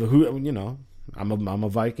still love I'm a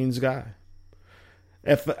Vikings guy.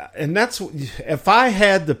 If I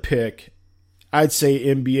had to pick, I'd say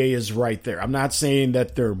NBA is right there. I'm not saying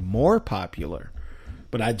that they're more popular,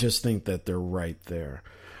 but I just think that they're right there.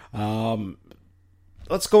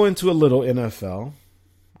 Let's go into a little NFL.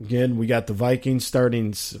 Again, we got the Vikings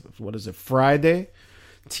starting, Friday?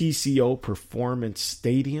 TCO Performance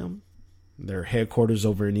Stadium. Their headquarters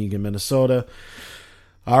over in Eagan, Minnesota.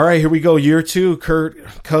 All right, here we go. Year 2,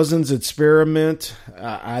 Kirk Cousins experiment.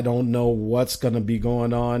 I don't know what's going to be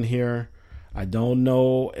going on here. I don't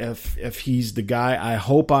know if he's the guy. I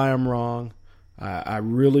hope I am wrong. I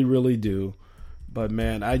really, really do. But,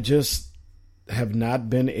 man, have not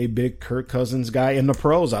been a big Kirk Cousins guy in the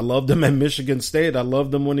pros. I loved him at Michigan State. I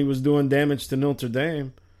loved him when he was doing damage to Notre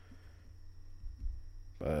Dame.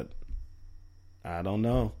 But I don't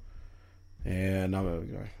know. And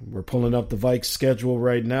we're pulling up the Vikes schedule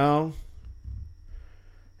right now.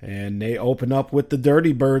 And they open up with the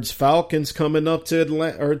Dirty Birds. Falcons coming up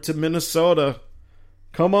to Minnesota.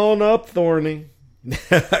 Come on up, Thorny.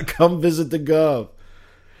 Come visit the Gov.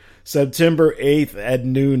 September 8th at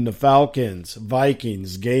noon, the Falcons,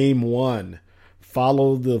 Vikings, game 1.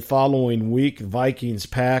 Follow the following week, Vikings,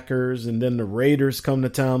 Packers, and then the Raiders come to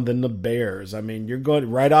town, then the Bears. I mean, you're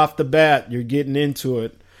going right off the bat, you're getting into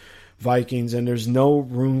it, Vikings, and there's no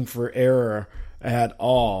room for error at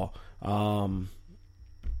all.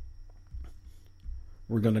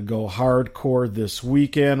 We're going to go hardcore this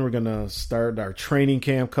weekend. We're going to start our training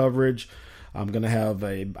camp coverage. I'm going to have,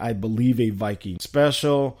 I believe, a Viking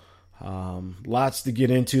special. Lots to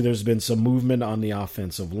get into. There's been some movement on the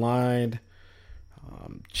offensive line.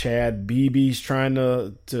 Chad Beebe's trying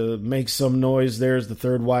to make some noise. There's the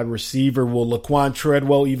third wide receiver. Will Laquan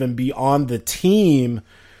Treadwell even be on the team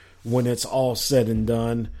when it's all said and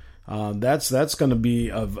done? That's going to be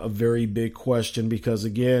a very big question because,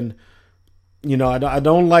 again, I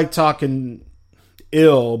don't like talking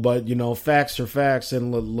ill, but, facts are facts,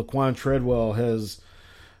 and Laquan Treadwell has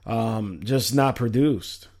just not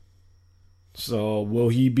produced. So will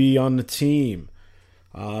he be on the team?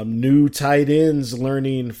 New tight ends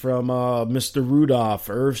learning from Mr. Rudolph,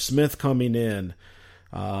 Irv Smith coming in.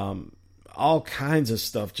 All kinds of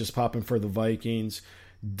stuff just popping for the Vikings.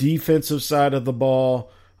 Defensive side of the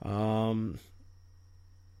ball, got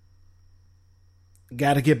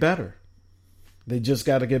to get better. They just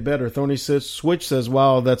got to get better. Thorny Switch says,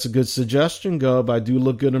 wow, that's a good suggestion, Gub. I do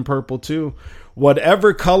look good in purple, too.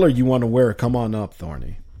 Whatever color you want to wear, come on up,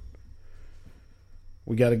 Thorny.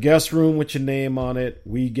 We got a guest room with your name on it.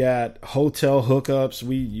 We got hotel hookups.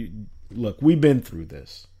 Look, we've been through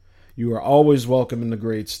this. You are always welcome in the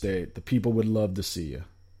great state. The people would love to see you.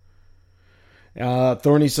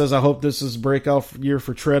 Thorny says, I hope this is breakout year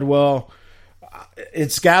for Treadwell.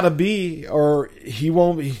 It's got to be, or he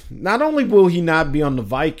won't be. Not only will he not be on the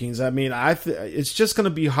Vikings, I mean, it's just going to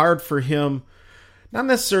be hard for him, not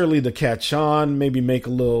necessarily to catch on, maybe make a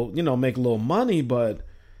little money, but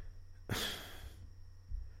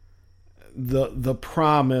the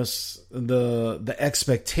promise, the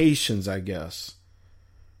expectations, I guess,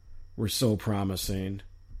 were so promising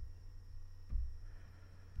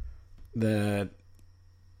that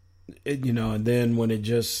and then when it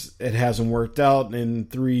hasn't worked out in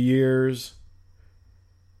 3 years,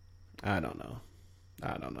 I don't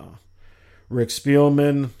know. Rick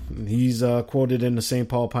Spielman, he's quoted in the St.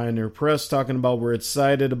 Paul Pioneer Press talking about, we're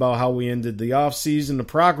excited about how we ended the offseason, the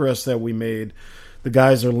progress that we made. The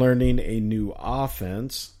guys are learning a new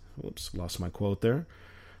offense. Whoops, lost my quote there.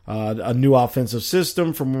 A new offensive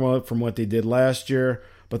system from what they did last year.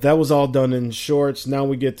 But that was all done in shorts. Now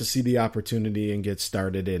we get to see the opportunity and get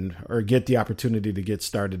the opportunity to get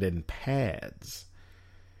started in pads.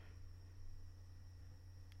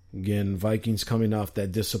 Again, Vikings coming off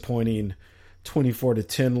that disappointing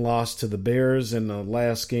 24-10 loss to the Bears in the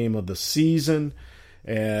last game of the season.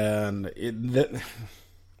 And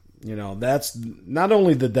that's not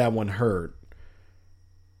only did that one hurt,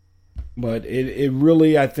 but it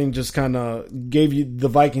really, I think, just kind of gave you the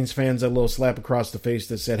Vikings fans a little slap across the face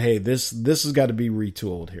that said, hey, this has got to be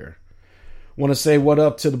retooled here. Want to say what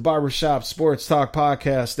up to the Barbershop Sports Talk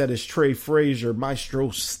podcast. That is Trey Frazier, Maestro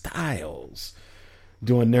Styles,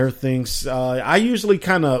 doing their things. I usually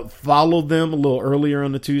kind of follow them a little earlier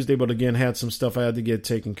on the Tuesday, but again, had some stuff I had to get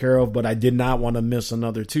taken care of, but I did not want to miss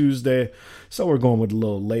another Tuesday, so we're going with a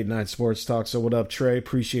little late night sports talk. So what up, Trey?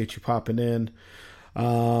 Appreciate you popping in.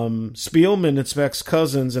 Spielman expects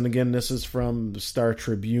Cousins, and again, this is from the Star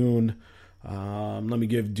Tribune. Let me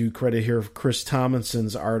give due credit here for Chris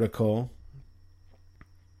Tomlinson's article.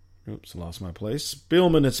 Oops, lost my place.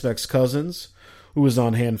 Spielman expects Cousins, who was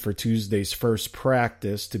on hand for Tuesday's first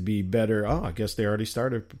practice, to be better. Oh, I guess they already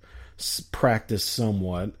started practice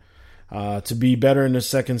somewhat. To be better in the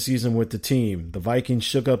second season with the team. The Vikings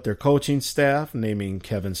shook up their coaching staff, naming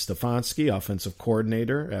Kevin Stefanski offensive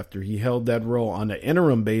coordinator after he held that role on an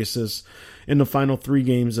interim basis in the final 3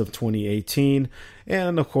 games of 2018.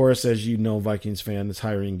 And, of course, as you know, Vikings fan, is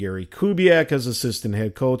hiring Gary Kubiak as assistant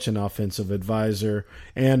head coach and offensive advisor,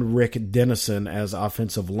 and Rick Dennison as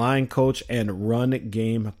offensive line coach and run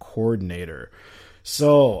game coordinator.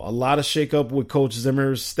 So, a lot of shakeup with Coach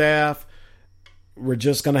Zimmer's staff. We're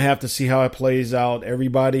just going to have to see how it plays out.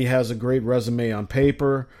 Everybody has a great resume on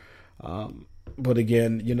paper. But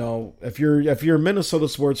again, if you're a Minnesota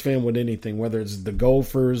sports fan with anything, whether it's the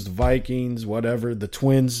Gophers, the Vikings, whatever, the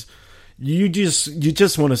Twins, you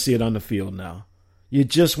just want to see it on the field now. You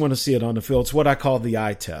just want to see it on the field. It's what I call the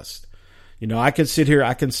eye test. I can sit here,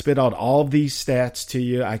 I can spit out all these stats to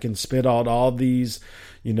you. I can spit out all these,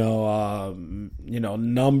 numbers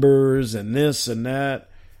and this and that.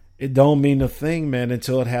 It don't mean a thing, man,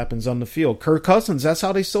 until it happens on the field. Kirk Cousins, that's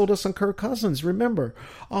how they sold us on Kirk Cousins. Remember,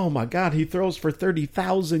 oh my God, he throws for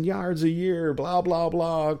 30,000 yards a year, blah, blah,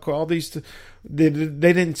 blah. All these, they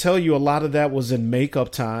didn't tell you a lot of that was in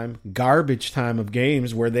makeup time, garbage time of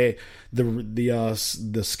games where the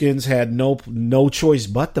Skins had no choice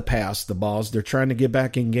but to pass the balls. They're trying to get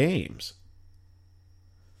back in games.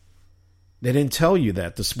 They didn't tell you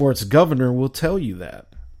that. The sports governor will tell you that.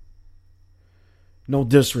 No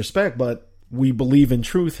disrespect, but we believe in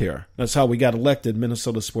truth here. That's how we got elected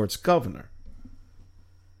Minnesota sports governor.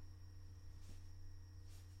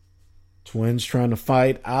 Twins trying to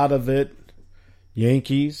fight out of it.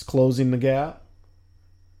 Yankees closing the gap.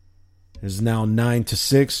 It's now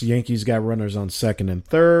 9-6. Yankees got runners on second and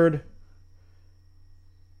third.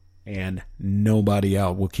 And nobody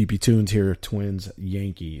out. We'll keep you tuned here. Twins,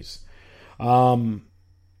 Yankees.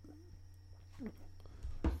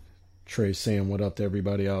 Trey saying what up to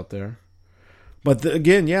everybody out there. But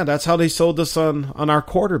again, that's how they sold us on our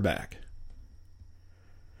quarterback.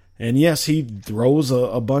 And yes, he throws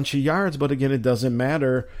a bunch of yards, but again, it doesn't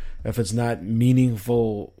matter if it's not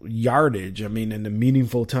meaningful yardage. I mean, in the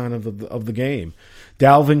meaningful time of the game.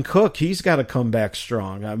 Dalvin Cook, he's got to come back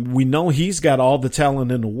strong. We know he's got all the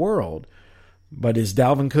talent in the world, but is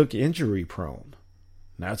Dalvin Cook injury prone?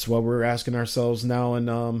 That's what we're asking ourselves now,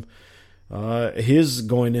 and his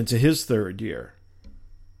going into his third year.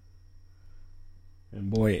 And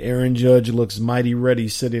boy, Aaron Judge looks mighty ready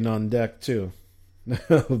sitting on deck too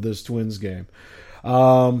of this Twins game.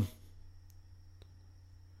 That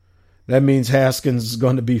means Haskins is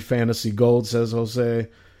going to be fantasy gold, says Jose.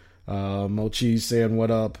 Mochi saying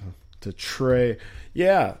what up to Trey.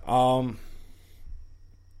 Yeah.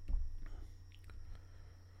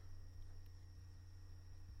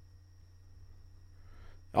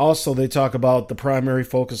 Also, they talk about the primary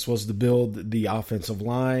focus was to build the offensive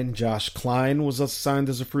line. Josh Klein was assigned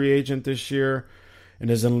as a free agent this year,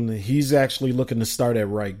 and he's actually looking to start at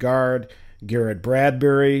right guard. Garrett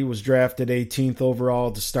Bradbury was drafted 18th overall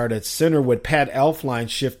to start at center, with Pat Elflein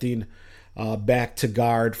shifting back to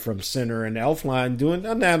guard from center. And Elflein doing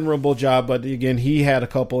an admirable job, but again, he had a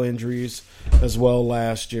couple injuries as well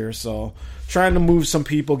last year, so trying to move some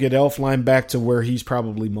people, get Elflein back to where he's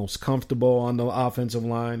probably most comfortable on the offensive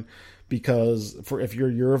line, because if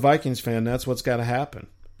you're a Vikings fan, that's what's got to happen.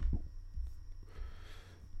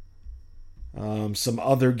 Some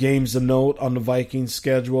other games of note on the Vikings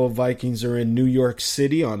schedule. October are in New York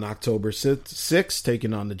City on October 6th,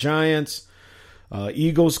 taking on the Giants.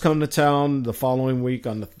 Eagles come to town the following week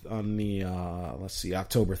on the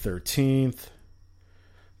October 13th.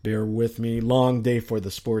 Bear with me. Long day for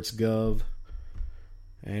the sports gov.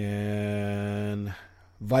 And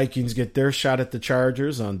Vikings get their shot at the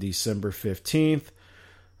Chargers on December 15th.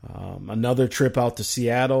 Another trip out to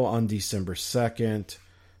Seattle on December 2nd.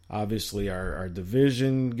 Obviously, our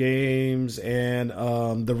division games. And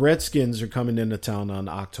the Redskins are coming into town on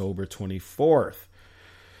October 24th.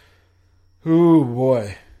 Ooh,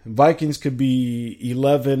 boy. Vikings could be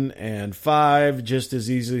 11-5 just as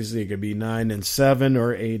easily as they could be 9-7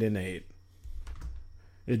 or 8-8.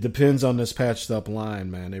 It depends on this patched up line,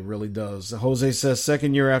 man. It really does. Jose says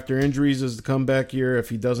second year after injuries is the comeback year. If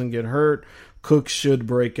he doesn't get hurt, Cook should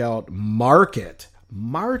break out. Mark it,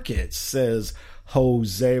 says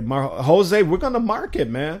Jose. Jose, we're going to mark it,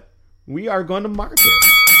 man. We are going to mark it.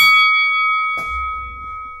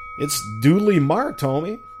 It's duly marked,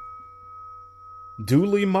 homie.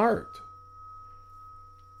 Duly marked.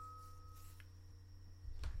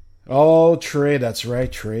 Oh, Trey, that's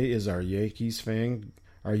right. Trey is our Yankees fan.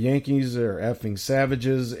 Our Yankees are effing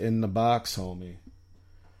savages in the box, homie.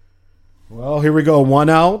 Well, here we go.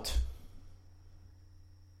 One out.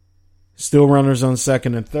 Still runners on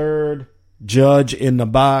second and third. Judge in the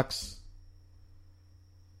box.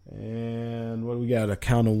 And what do we got? A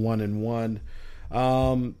count of 1-1.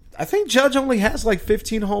 I think Judge only has like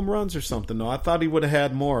 15 home runs or something, though. I thought he would have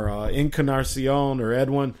had more. Encarnacion or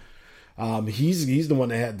Edwin. He's the one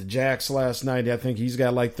that had the jacks last night. I think he's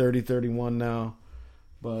got like 30, 31 now.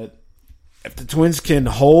 But if the Twins can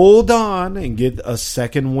hold on and get a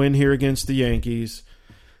second win here against the Yankees,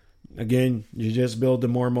 again, you just build the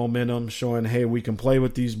more momentum, showing, hey, we can play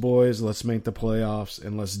with these boys. Let's make the playoffs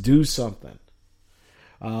and let's do something.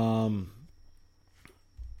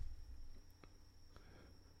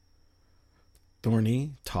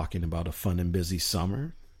 Thorny talking about a fun and busy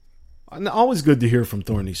summer. And always good to hear from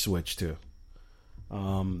Thorny Switch, too.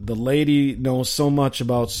 The lady knows so much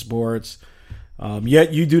about sports,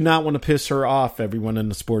 yet you do not want to piss her off, everyone in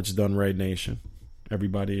the Sports Done Right Nation.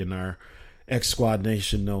 Everybody in our X-Squad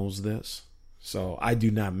Nation knows this. So I do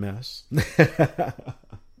not mess.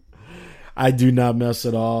 I do not mess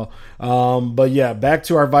at all. But yeah, back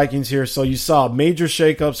to our Vikings here. So you saw major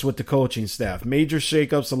shakeups with the coaching staff, major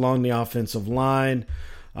shakeups along the offensive line.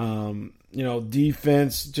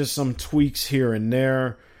 Defense, just some tweaks here and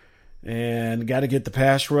there. And got to get the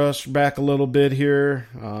pass rush back a little bit here.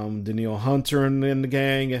 Danielle Hunter in the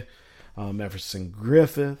gang. Everson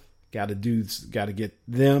Griffith. Got to get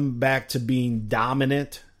them back to being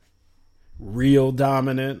dominant. Real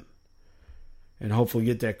dominant. And hopefully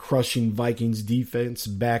get that crushing Vikings defense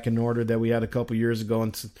back in order that we had a couple years ago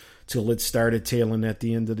until it started tailing at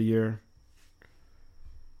the end of the year.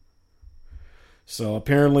 So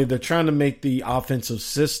apparently they're trying to make the offensive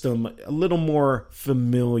system a little more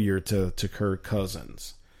familiar to Kirk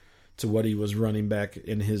Cousins, to what he was running back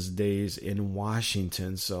in his days in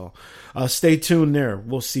Washington. So stay tuned there.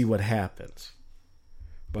 We'll see what happens.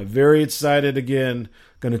 But very excited again.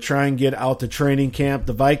 Going to try and get out to training camp.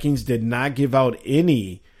 The Vikings did not give out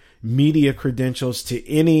any media credentials to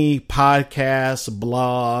any podcast,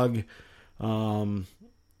 blog,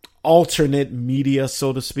 alternate media,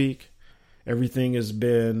 so to speak. Everything has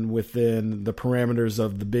been within the parameters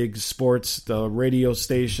of the big sports, the radio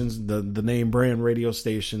stations, the name brand radio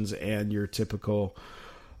stations, and your typical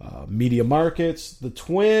media markets. The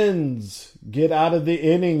Twins get out of the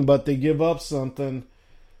inning, but they give up something.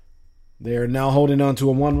 They are now holding on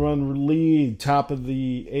to a 1-run lead. Top of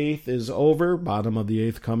the 8th is over. Bottom of the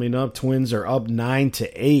 8th coming up. Twins are up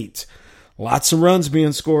 9-8. Lots of runs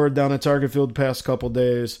being scored down at Target Field the past couple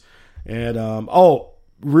days. And,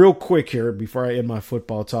 real quick here before I end my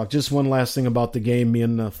football talk, just one last thing about the game me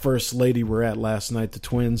and the First Lady were at last night, the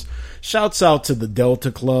Twins. Shouts out to the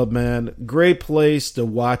Delta Club, man. Great place to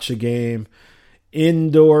watch a game.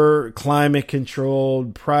 Indoor, climate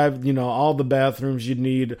controlled, private, all the bathrooms you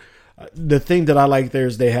need. The thing that I like there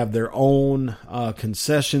is they have their own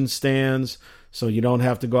concession stands, so you don't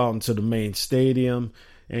have to go out into the main stadium.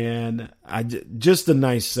 And just a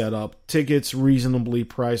nice setup. Tickets reasonably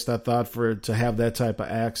priced, I thought, to have that type of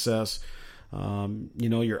access.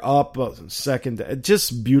 You're up second.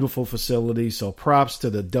 Just beautiful facility. So props to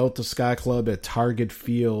the Delta Sky Club at Target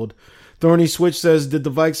Field. Thorny Switch says, did the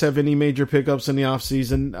Vikes have any major pickups in the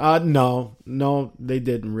offseason? No, they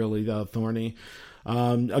didn't really, Thorny.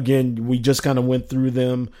 Again, we just kind of went through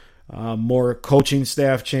them. More coaching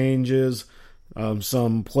staff changes.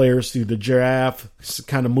 Some players through the draft,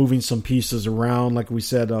 kind of moving some pieces around. Like we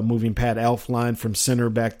said, moving Pat Elflein from center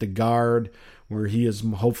back to guard, where he is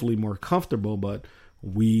hopefully more comfortable, but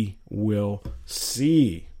we will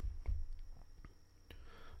see.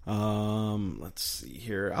 Let's see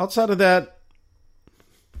here. Outside of that,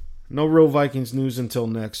 no real Vikings news until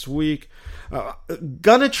next week.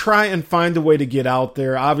 Gonna try and find a way to get out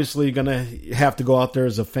there. Obviously, gonna have to go out there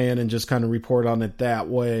as a fan and just kind of report on it that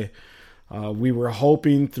way. We were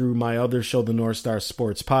hoping through my other show, the North Star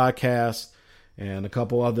Sports Podcast, and a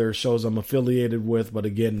couple other shows I'm affiliated with. But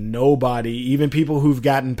again, nobody, even people who've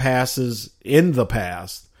gotten passes in the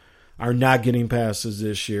past, are not getting passes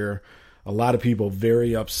this year. A lot of people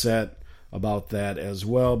very upset about that as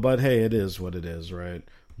well. But hey, it is what it is, right?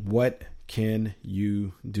 What can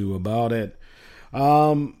you do about it?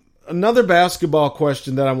 Another basketball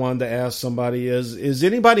question that I wanted to ask somebody is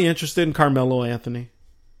anybody interested in Carmelo Anthony?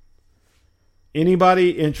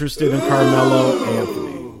 Anybody interested in Carmelo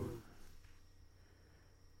Anthony?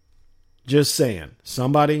 Just saying.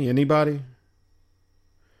 Somebody? Anybody?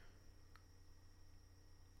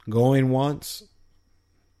 Going once?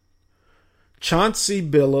 Chauncey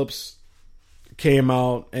Billups came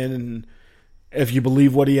out and, if you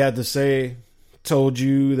believe what he had to say, told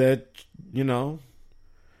you that,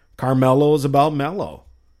 Carmelo is about Melo.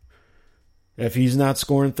 If he's not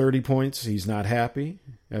scoring 30 points, he's not happy.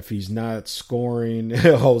 If he's not scoring,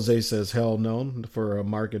 Jose says hell no for a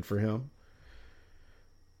market for him.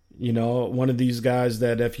 One of these guys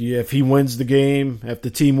that if he wins the game, if the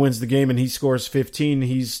team wins the game and he scores 15,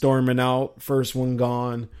 he's storming out, first one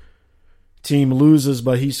gone. Team loses,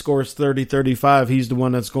 but he scores 30, 35. He's the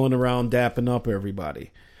one that's going around dapping up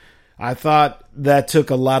everybody. I thought that took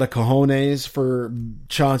a lot of cojones for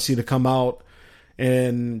Chauncey to come out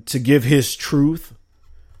and to give his truth.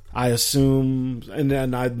 I assume, and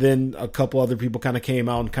then a couple other people kind of came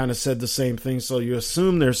out and kind of said the same thing. So you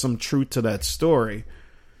assume there's some truth to that story.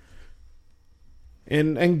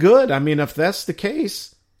 And good. I mean, if that's the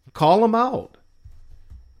case, call him out.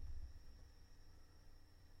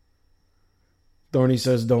 Thorny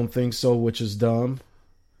says, don't think so, which is dumb.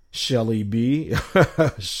 Shelly B.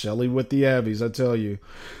 Shelly with the Abbeys, I tell you.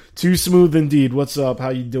 Too smooth indeed. What's up? How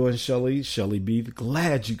you doing, Shelly? Shelly B.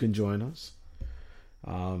 Glad you can join us.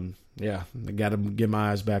 Yeah, I got to get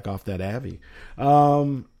my eyes back off that Abbey.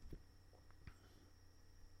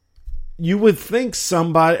 You would think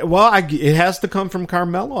somebody... Well, it has to come from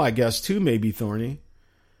Carmelo, I guess, too, maybe, Thorny.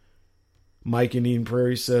 Mike in Eden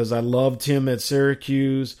Prairie says, I loved him at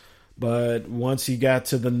Syracuse, but once he got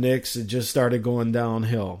to the Knicks, it just started going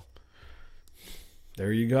downhill.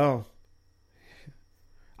 There you go.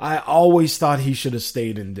 I always thought he should have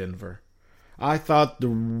stayed in Denver. I thought the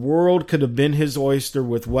world could have been his oyster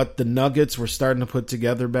with what the Nuggets were starting to put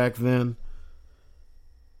together back then.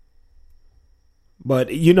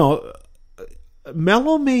 But, you know,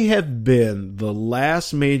 Melo may have been the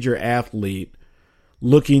last major athlete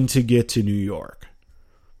looking to get to New York.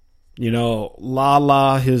 You know,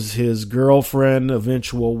 Lala, his girlfriend,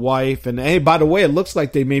 eventual wife, and hey, by the way, it looks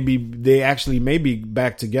like they actually may be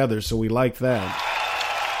back together, so we like that.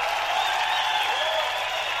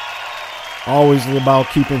 Always about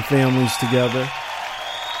keeping families together.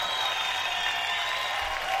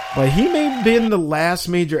 But he may have been the last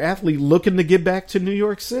major athlete looking to get back to New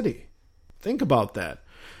York City. Think about that.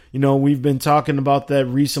 You know, we've been talking about that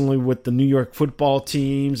recently with the New York football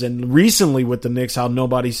teams and recently with the Knicks, how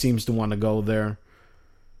nobody seems to want to go there.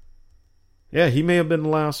 Yeah, he may have been the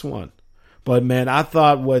last one. But, man, I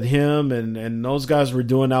thought what him and those guys were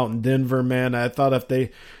doing out in Denver, man, I thought if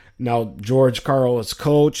they... Now, George Karl as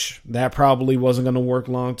coach, that probably wasn't going to work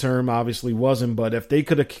long term. Obviously wasn't. But if they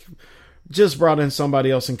could have just brought in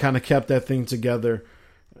somebody else and kind of kept that thing together,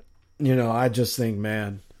 you know, I just think,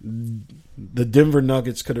 man, the Denver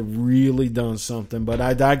Nuggets could have really done something. But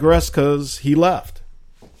I digress because he left.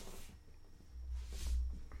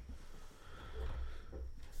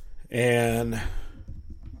 And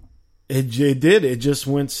it did. It just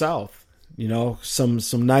went south. You know, some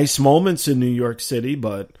nice moments in New York City,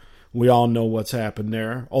 but we all know what's happened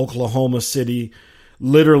there. Oklahoma City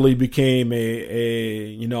literally became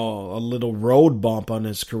a little road bump on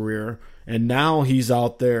his career. And now he's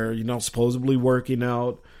out there, you know, supposedly working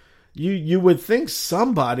out. You would think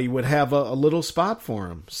somebody would have a little spot for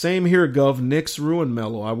him. Same here, Gov. Knicks ruined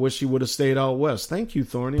Melo. I wish he would have stayed out west. Thank you,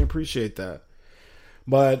 Thorny. Appreciate that.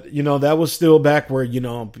 But, you know, that was still back where, you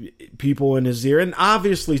know, people in his ear. And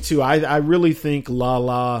obviously, too, I really think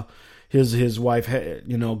Lala, his wife,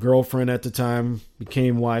 you know, girlfriend at the time,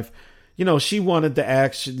 became wife. You know, she wanted to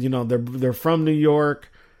act, you know, they're from New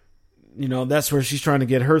York. You know, that's where she's trying to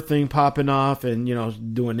get her thing popping off and, you know,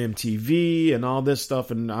 doing MTV and all this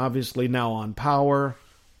stuff. And obviously now on Power.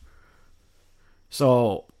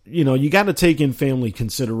 So, you know, you got to take in family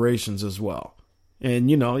considerations as well.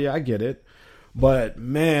 And, you know, yeah, I get it. But,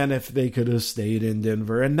 man, if they could have stayed in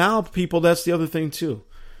Denver. And now, people, that's the other thing, too.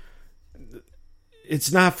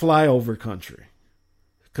 It's not flyover country.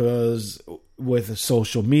 Because with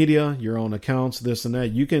social media, your own accounts, this and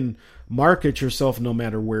that, you can market yourself no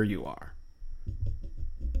matter where you are.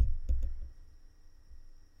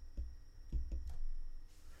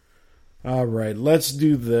 All right, let's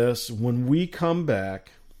do this. When we come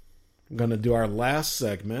back, I'm going to do our last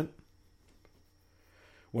segment.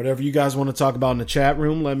 Whatever you guys want to talk about in the chat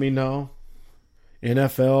room, let me know.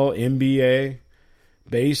 NFL, NBA,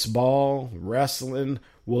 baseball, wrestling.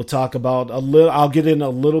 We'll talk about I'll get in a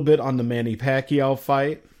little bit on the Manny Pacquiao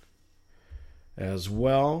fight as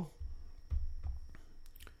well.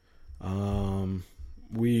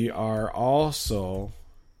 We are also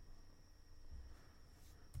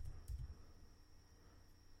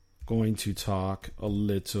going to talk a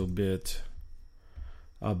little bit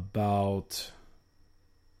about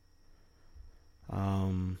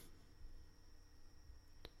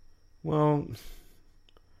well,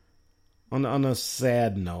 on a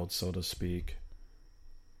sad note, so to speak,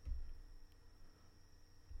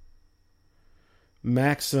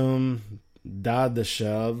 Maxim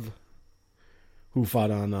Dadashev, who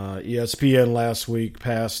fought on ESPN last week,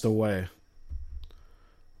 passed away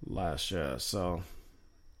last year. So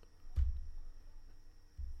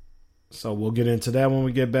we'll get into that when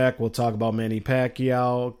we get back. We'll talk about Manny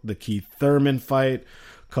Pacquiao, the Keith Thurman fight,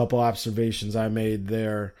 a couple observations I made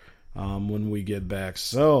there when we get back.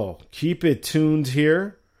 So keep it tuned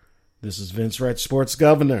here. This is Vince Wright, Sports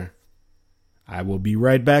Governor. I will be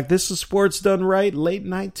right back. This is Sports Done Right, late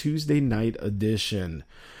night Tuesday night edition.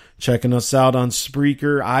 Checking us out on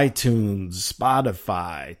Spreaker, iTunes,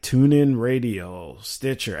 Spotify, TuneIn Radio,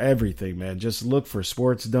 Stitcher, everything, man. Just look for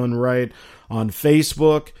Sports Done Right on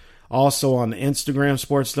Facebook. Also on Instagram,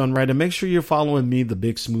 Sports Done Right. And make sure you're following me, the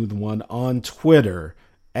Big Smooth One, on Twitter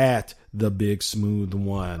at The Big Smooth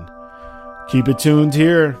One. Keep it tuned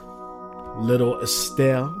here. Little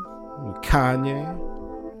Estelle with Kanye,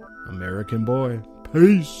 American Boy.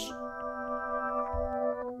 Peace.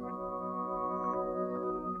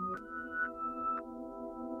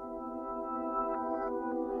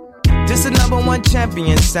 This is #1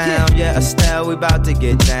 champion sound. Yeah, Estelle, we about to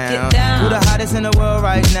get down. Who the hottest in the world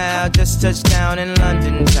right now? Just touched down in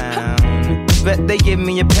London town. Bet they give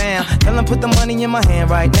me a pound. Tell them put the money in my hand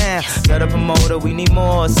right now. Got a promoter, we need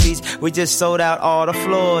more seats. We just sold out all the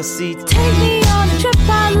floor seats. Take me on a trip,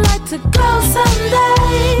 I'd like to go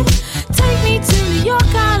someday. Take me to New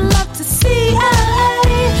York, I'd love to see LA.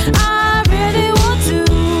 I really want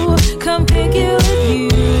to come kick it with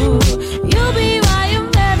you. You'll be my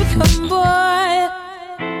American boy.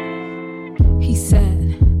 He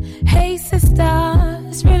said, hey sister,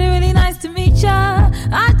 it's really, really nice to meet ya.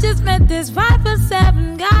 I just met this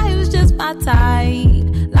 5'7" guy who's just my type.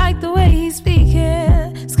 Like the way he's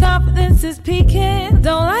speaking, his confidence is peaking.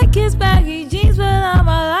 Don't like his baggy jeans, but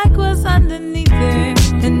I'ma like what's underneath it.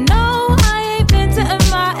 And no, I ain't been to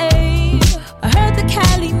MIA. I heard that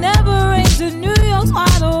Cali never rains and New York's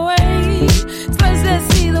wide awake. First let's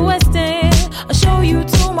see the West End, I'll show you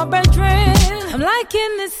to my bedroom. I'm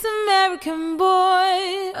liking this American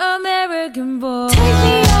boy, American boy. Take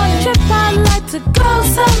me on a trip, I'd like to go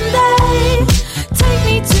someday. Take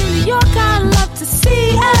me to New York, I'd love to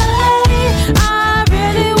see LA. I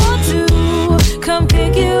really want to come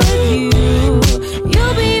kick it with you.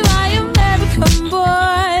 You'll be my American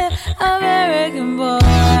boy, American boy.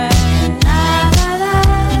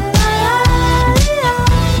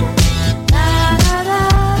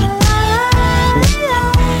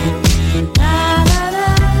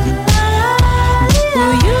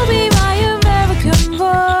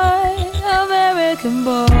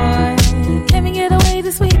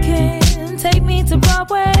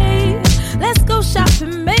 Broadway. Let's go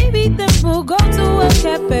shopping, maybe then we'll go to a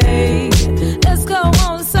cafe. Let's go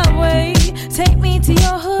on the subway, take me to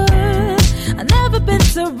your hood. I've never been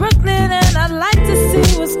to Brooklyn and I'd like to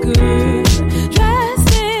see what's good.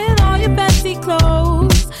 Dressed in all your fancy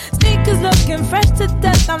clothes, sneakers looking fresh to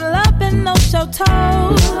death. I'm loving no show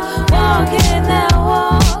toes. Walking that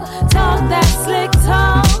walk, talk that slick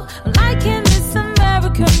talk. I'm liking this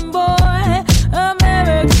American boy,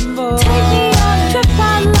 American boy. Take me on a trip,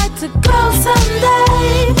 I'd like to go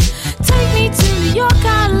someday. Take me to New York,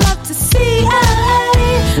 I'd love to see LA.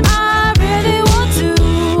 I really want to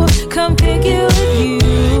come kick it with you.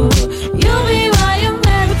 You'll be my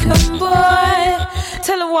American boy.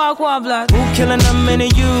 Tell him walk one block. Who killing them in the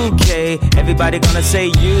UK? Everybody gonna say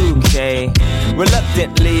UK.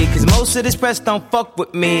 Reluctantly, cause most of this press don't fuck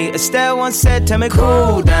with me. Estelle once said, tell me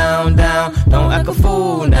cool down, down. Don't act a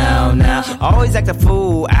fool now, now. Always act a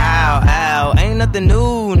fool, ow, ow. Ain't nothing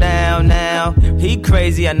new now, now. He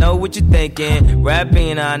crazy, I know what you're thinking.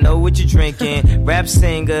 Rapping, I know what you're drinking. Rap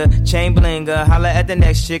singer, chain blinger. Holla at the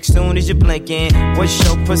next chick soon as you're blinking. What's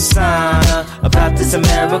your persona about this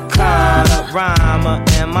Americana? Rhymer,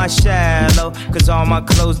 am I shallow? Cause all my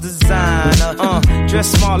clothes designer. Dress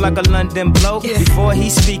smart like a London bloke. Before he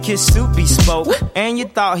speak, his suit be spoke. And you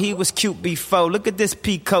thought he was cute before. Look at this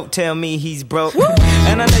peacoat, tell me he's broke.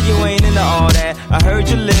 And I know you ain't into all that. I heard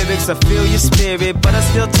your lyrics, I feel your spirit, but I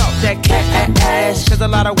still talk that cat ass. Cause a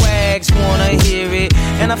lot of wags wanna hear it.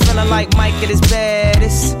 And I'm feeling like Mike at his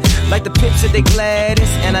baddest. Like the pips at they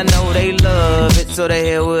gladdest. And I know they love it, so they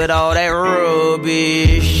here with all that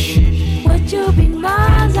rubbish. Would you be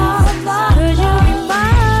mine, love, love? Would you be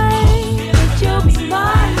mine? Would you be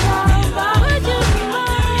mine, love, love? Would you be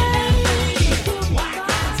mine? Why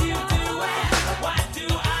can't you do it? Why do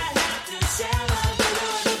I have to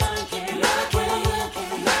celebrate? Lucky, lucky,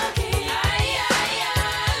 lucky,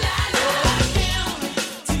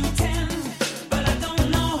 to 10, but I don't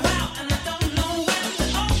know how and I don't know when to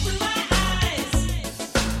open my eyes.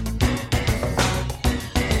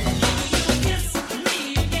 You kiss me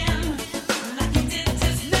again. Like you did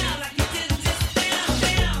just now, like you did just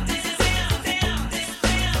then.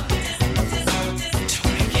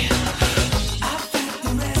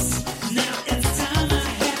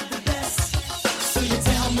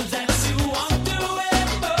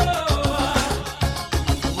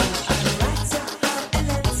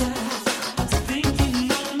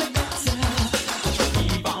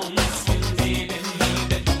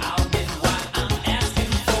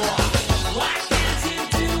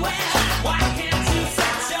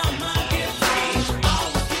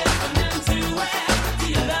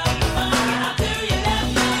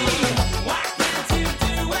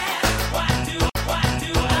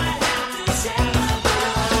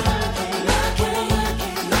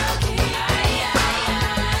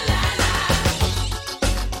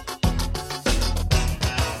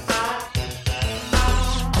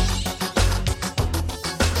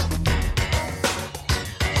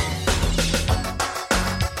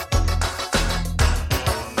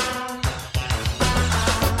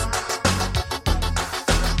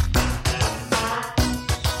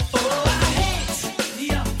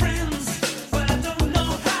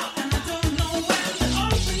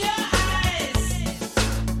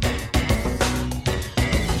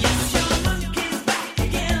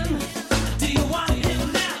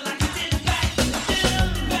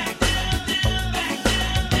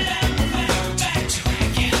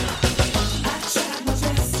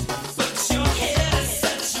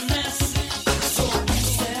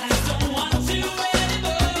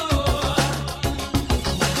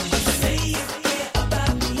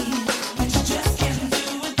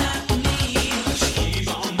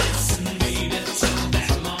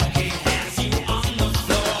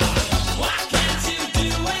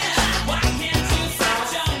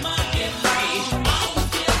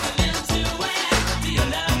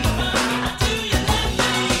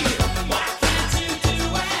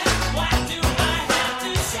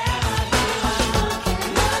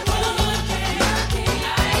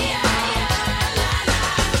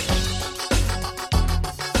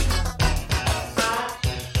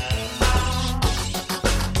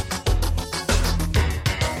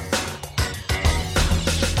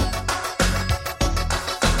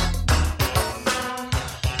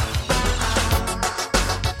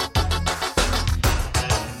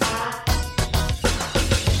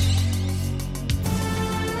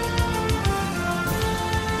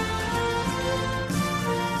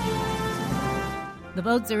 The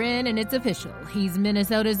votes are in and it's official. He's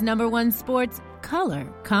Minnesota's #1 sports color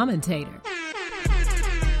commentator.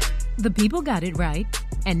 The people got it right,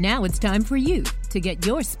 and now it's time for you to get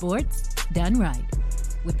your sports done right.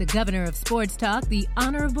 With the governor of sports talk, the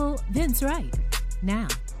Honorable Vince Wright. Now,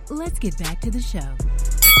 let's get back to the show.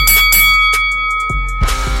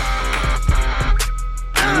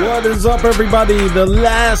 What is up, everybody? The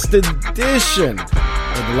last edition, or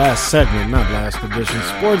the last segment, not last edition,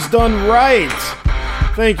 Sports Done Right.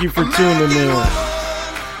 Thank you for tuning in.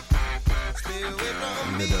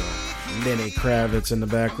 Lenny Kravitz in the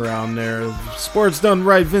background there. Sports Done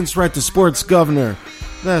Right, Vince Wright, the sports governor.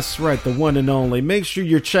 That's right, the one and only. Make sure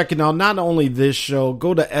you're checking out not only this show,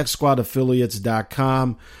 go to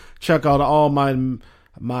xsquadaffiliates.com. Check out all my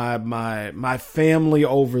family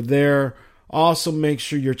over there. Also, make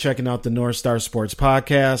sure you're checking out the North Star Sports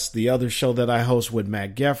Podcast, the other show that I host with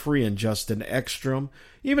Matt Geffrey and Justin Ekstrom.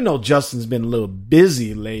 Even though Justin's been a little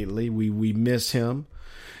busy lately, we miss him.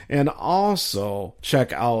 And also,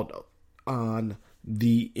 check out on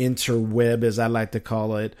the interweb, as I like to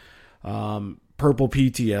call it, Purple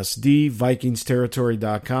PTSD,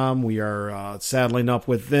 VikingsTerritory.com. We are saddling up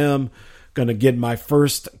with them. Going to get my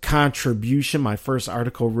first contribution, my first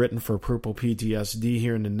article written for Purple PTSD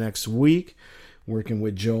here in the next week. Working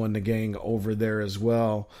with Joe and the gang over there as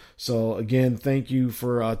well. So again, thank you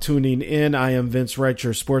for tuning in. I am Vince Wright,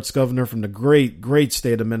 your sports governor from the great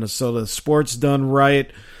state of Minnesota. Sports Done Right.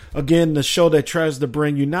 Again, the show that tries to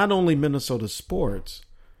bring you not only Minnesota sports,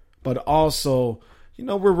 but also, you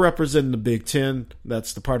know, we're representing the Big Ten.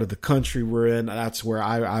 That's the part of the country we're in. That's where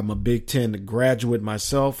I'm a Big Ten graduate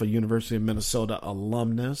myself, a University of Minnesota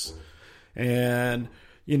alumnus. And,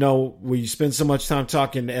 you know, we spend so much time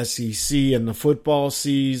talking SEC and the football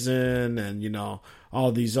season and, you know,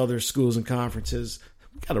 all these other schools and conferences.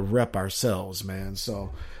 We got to rep ourselves, man.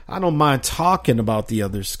 So I don't mind talking about the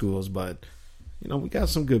other schools, but, you know, we got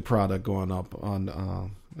some good product going up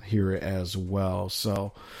on here as well.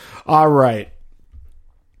 So, all right.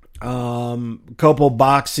 Couple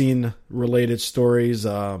boxing related stories.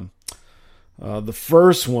 The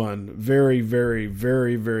first one, very, very,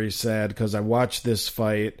 very, very sad because I watched this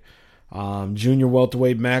fight. Junior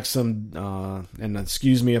welterweight Maxim, and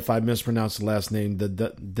excuse me if I mispronounce the last name,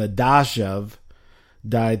 Dadashev,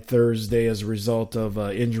 died Thursday as a result of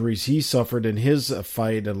injuries he suffered in his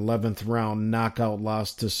fight, an 11th round knockout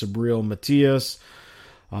loss to Subriel Matias.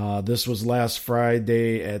 This was last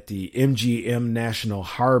Friday at the MGM National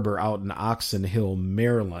Harbor out in Oxon Hill,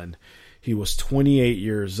 Maryland. He was 28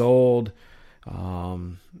 years old.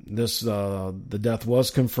 The death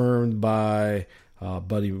was confirmed by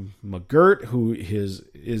Buddy McGirt, who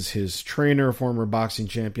is his trainer, former boxing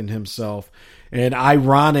champion himself. And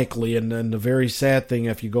ironically, and then the very sad thing,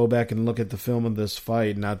 if you go back and look at the film of this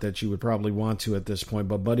fight, not that you would probably want to at this point,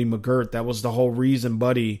 but Buddy McGirt, that was the whole reason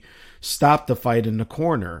Buddy stopped the fight in the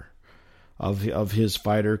corner of his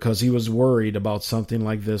fighter, because he was worried about something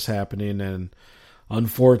like this happening, and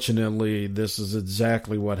unfortunately, this is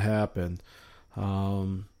exactly what happened.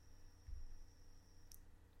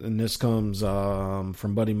 And this comes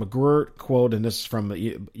from Buddy McGirt, quote, and this is from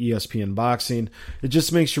ESPN Boxing. It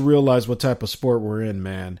just makes you realize what type of sport we're in,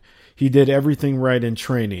 man. He did everything right in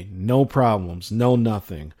training. No problems, no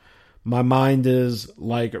nothing. My mind is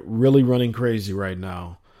like really running crazy right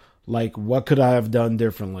now. Like, what could I have done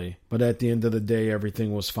differently? But at the end of the day,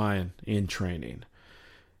 everything was fine in training.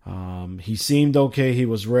 He seemed okay. He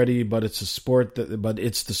was ready, but it's the sport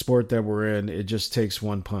that we're in. It just takes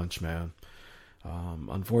one punch, man.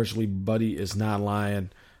 Unfortunately, Buddy is not lying.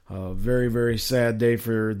 Very, very sad day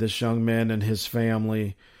for this young man and his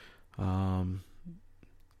family.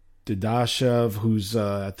 Dadashev, who's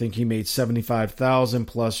I think he made $75,000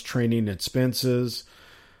 plus training expenses,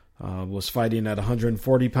 was fighting at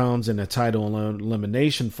 140 pounds in a title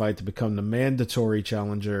elimination fight to become the mandatory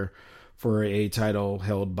challenger for a title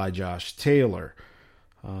held by Josh Taylor.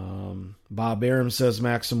 Bob Arum says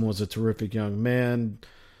Maxim was a terrific young man.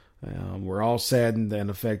 We're all saddened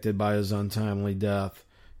and affected by his untimely death.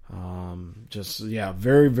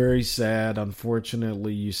 Very, very sad.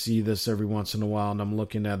 Unfortunately, you see this every once in a while, and I'm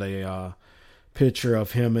looking at a picture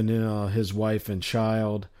of him and his wife and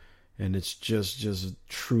child, and it's just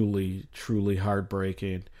truly, truly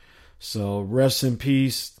heartbreaking. So rest in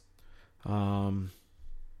peace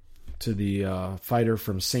to the fighter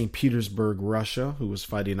from St. Petersburg, Russia, who was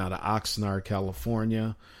fighting out of Oxnard,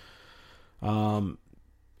 California.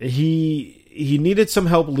 He needed some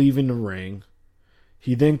help leaving the ring.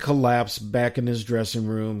 He then collapsed back in his dressing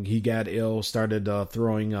room. He got ill, started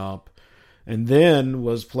throwing up, and then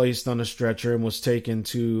was placed on a stretcher and was taken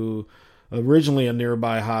to originally a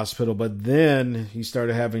nearby hospital, but then he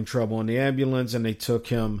started having trouble in the ambulance, and they took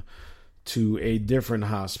him to a different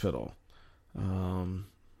hospital.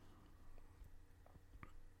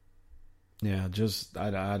 Yeah, just,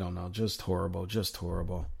 I don't know, just horrible.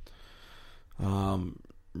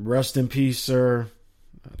 Rest in peace, sir.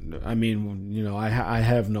 I mean, you know, I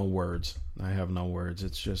have no words.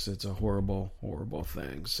 It's a horrible, horrible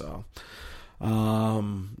thing. So,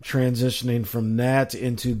 transitioning from that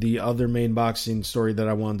into the other main boxing story that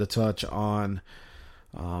I wanted to touch on,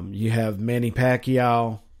 you have Manny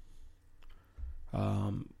Pacquiao,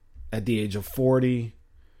 at the age of 40,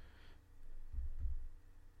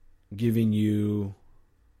 giving you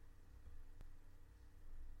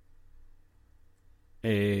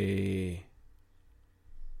a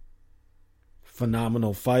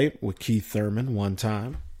phenomenal fight with Keith Thurman one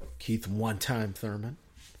time Thurman.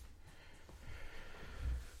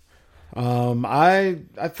 I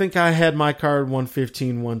think I had my card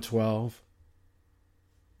 115, 112.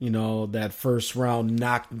 You know, that first round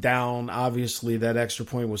knockdown, obviously that extra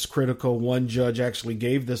point was critical. One judge actually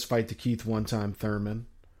gave this fight to Keith Thurman.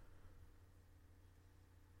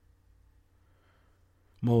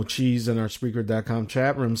 Mo Cheese in our Spreaker.com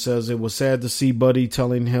chat room says it was sad to see Buddy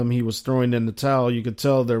telling him he was throwing in the towel. You could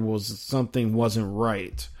tell there was something wasn't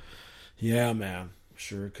right. Yeah, man.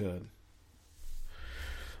 Sure could.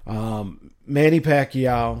 Manny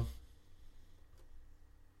Pacquiao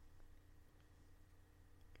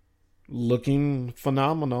looking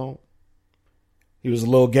phenomenal. He was a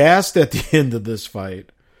little gassed at the end of this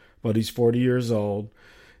fight, but he's 40 years old.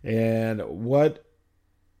 And what,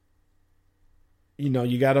 you know,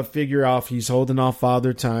 you got to figure off, he's holding off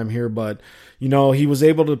Father Time here, but, you know, he was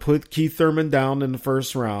able to put Keith Thurman down in the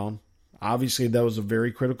first round. Obviously, that was a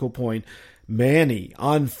very critical point. Manny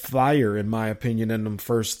on fire, in my opinion, in the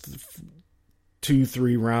first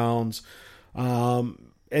 2-3 rounds.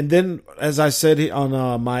 And then, as I said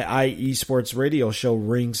on my IE Sports Radio show,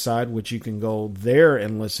 Ringside, which you can go there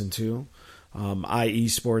and listen to, IE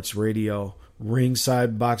Sports Radio,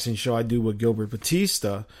 Ringside boxing show I do with Gilbert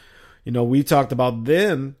Batista. You know, we talked about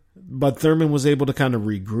then, but Thurman was able to kind of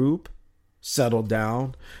regroup, settle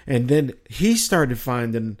down, and then he started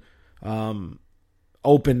finding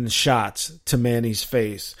open shots to Manny's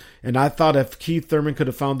face. And I thought if Keith Thurman could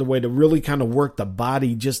have found a way to really kind of work the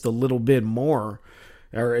body just a little bit more,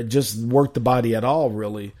 or just work the body at all,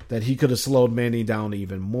 really, that he could have slowed Manny down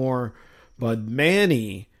even more. But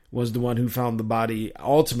Manny was the one who found the body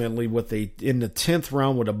ultimately in the 10th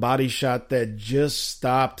round with a body shot that just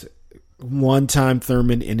stopped one-time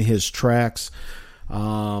Thurman in his tracks.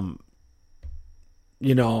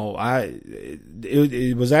 You know,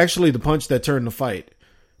 it was actually the punch that turned the fight,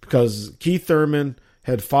 because Keith Thurman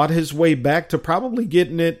had fought his way back to probably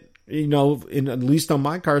getting it, you know, at least on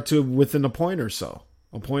my card, to within a point or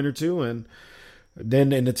two. And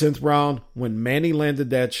then in the 10th round, when Manny landed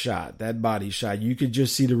that shot, that body shot, you could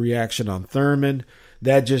just see the reaction on Thurman.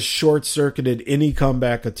 That just short-circuited any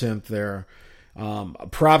comeback attempt there.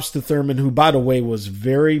 Props to Thurman, who, by the way, was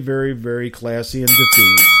very, very, very classy in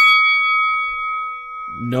defeat.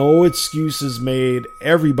 No excuses made.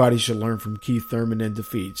 Everybody should learn from Keith Thurman in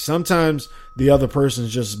defeat. Sometimes the other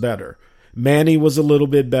person's just better. Manny was a little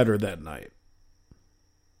bit better that night.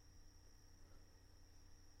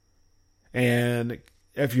 And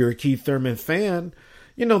if you're a Keith Thurman fan,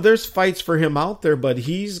 you know, there's fights for him out there, but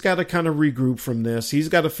he's got to kind of regroup from this. He's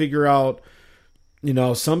got to figure out, you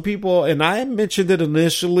know, some people, and I mentioned it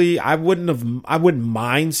initially, I wouldn't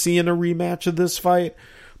mind seeing a rematch of this fight.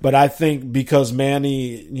 But I think because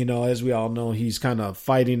Manny, you know, as we all know, he's kind of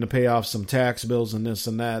fighting to pay off some tax bills and this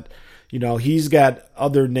and that. You know, he's got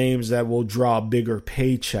other names that will draw bigger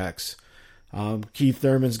paychecks. Keith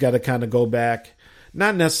Thurman's got to kind of go back.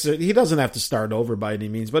 Not necessarily, he doesn't have to start over by any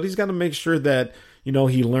means, but he's got to make sure that, you know,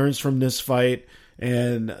 he learns from this fight.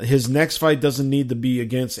 And his next fight doesn't need to be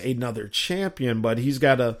against another champion, but he's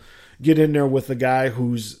got to get in there with a guy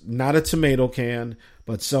who's not a tomato can,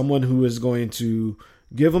 but someone who is going to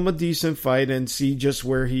give him a decent fight and see just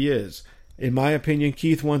where he is. In my opinion,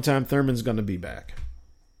 Keith Thurman's going to be back.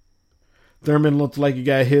 Thurman looked like he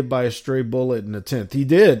got hit by a stray bullet in the 10th. He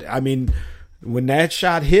did. I mean, when that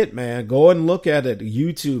shot hit, man, go and look at it.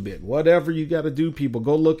 YouTube it. Whatever you got to do, people,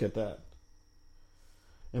 go look at that.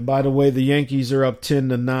 And by the way, the Yankees are up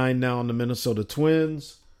 10-9 now on the Minnesota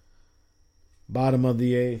Twins. Bottom of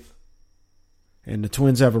the 8th. And the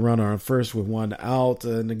Twins have a runner on first with one out.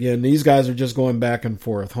 And again, these guys are just going back and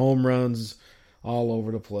forth. Home runs all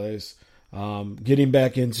over the place. Getting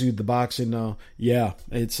back into the boxing now. Yeah,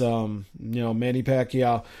 it's, you know, Manny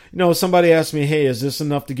Pacquiao. You know, somebody asked me, hey, is this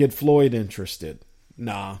enough to get Floyd interested?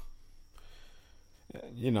 Nah.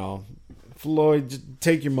 Floyd, just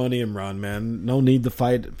take your money and run, man. No need to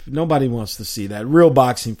fight. Nobody wants to see that. Real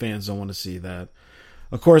boxing fans don't want to see that.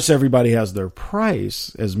 Of course, everybody has their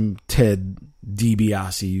price, as Ted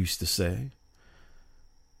DiBiase used to say.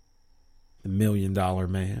 The $1 Million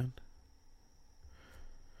Man.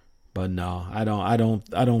 But no, I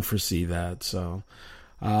don't foresee that. So,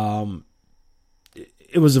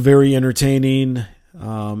 it was a very entertaining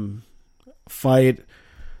fight.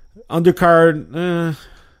 Undercard,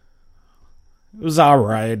 it was all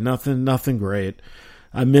right. Nothing great.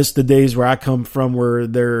 I miss the days where I come from, where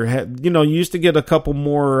there had, you used to get a couple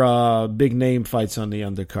more big name fights on the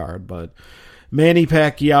undercard. But Manny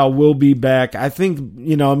Pacquiao will be back. I think,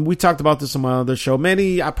 we talked about this on my other show.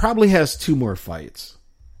 Manny probably has 2 more fights.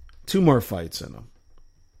 2 more fights in him.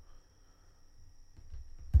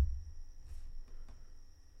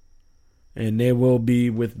 And they will be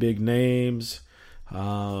with big names.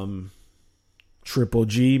 Triple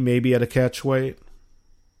G maybe at a catchweight.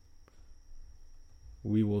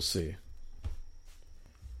 We will see.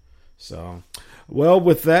 So, well,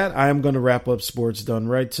 with that, I am going to wrap up Sports Done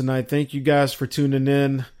Right tonight. Thank you guys for tuning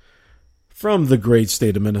in. From the great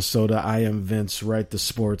state of Minnesota, I am Vince Wright, the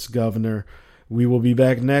sports governor. We will be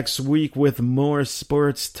back next week with more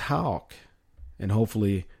sports talk. And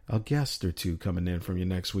hopefully a guest or 2 coming in from you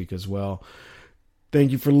next week as well.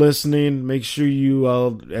 Thank you for listening. Make sure you,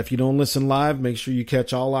 if you don't listen live, make sure you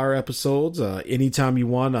catch all our episodes anytime you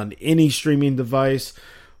want on any streaming device,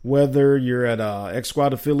 whether you're at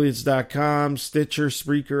xsquadaffiliates.com, Stitcher,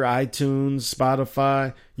 Spreaker, iTunes,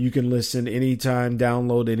 Spotify. You can listen anytime,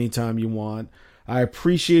 download anytime you want. I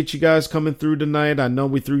appreciate you guys coming through tonight. I know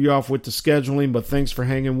we threw you off with the scheduling, but thanks for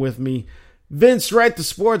hanging with me. Vince Wright, the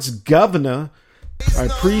sports governor. I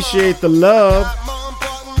appreciate the love.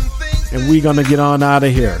 And we're going to get on out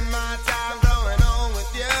of here.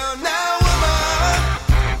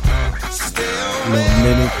 Little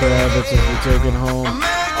mini Kravitz as we're taking home.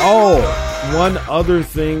 Oh, one other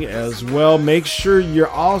thing as well. Make sure you're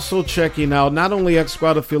also checking out not only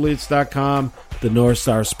xsquadaffiliates.com, the North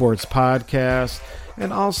Star Sports Podcast,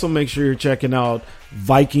 and also make sure you're checking out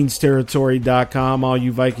VikingsTerritory.com. All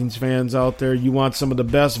you Vikings fans out there, you want some of the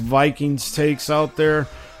best Vikings takes out there?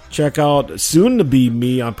 Check out soon to be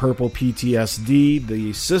me on Purple PTSD,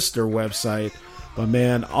 the sister website. But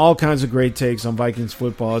man, all kinds of great takes on Vikings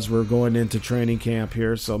football as we're going into training camp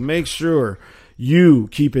here. So make sure you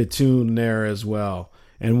keep it tuned there as well.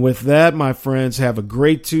 And with that, my friends, have a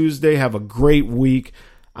great Tuesday. Have a great week.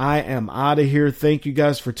 I am out of here. Thank you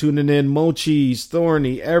guys for tuning in. Mochis,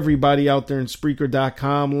 Thorny, everybody out there in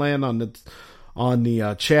Spreaker.com land on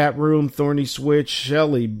the chat room. Thorny Switch,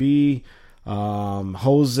 Shelly B.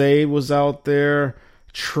 Jose was out there.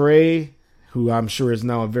 Trey, who I'm sure is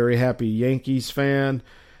now a very happy Yankees fan.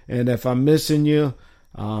 And if I'm missing you,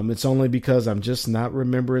 it's only because I'm just not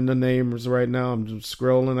remembering the names right now. I'm just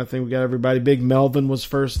scrolling. I think we got everybody. Big Melvin was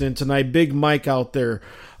first in tonight. Big Mike out there.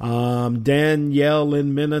 Danielle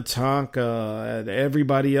in Minnetonka. And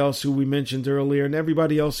everybody else who we mentioned earlier. And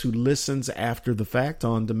everybody else who listens after the fact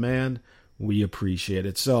on demand. We appreciate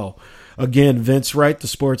it. So, again, Vince Wright, the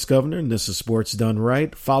sports governor, and this is Sports Done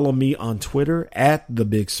Right. Follow me on Twitter at the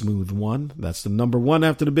Big Smooth One. That's the number 1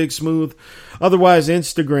 after the Big Smooth. Otherwise,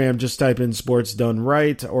 Instagram, just type in Sports Done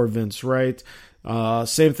Right or Vince Wright.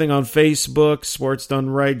 Same thing on Facebook, Sports Done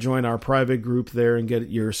Right. Join our private group there and get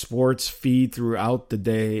your sports feed throughout the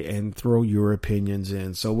day and throw your opinions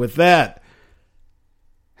in. So with that,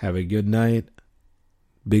 have a good night.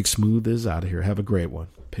 Big Smooth is out of here. Have a great one.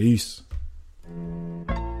 Peace.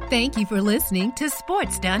 Thank you for listening to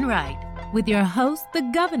Sports Done Right with your host, the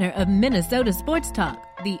governor of Minnesota Sports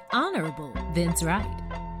Talk, the Honorable Vince Wright.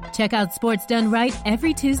 Check out Sports Done Right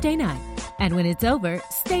every Tuesday night. And when it's over,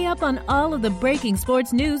 stay up on all of the breaking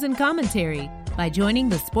sports news and commentary by joining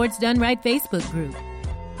the Sports Done Right Facebook group.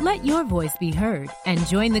 Let your voice be heard and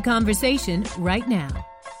join the conversation right now.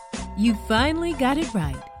 You finally got it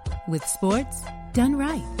right with Sports Done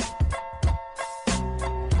Right.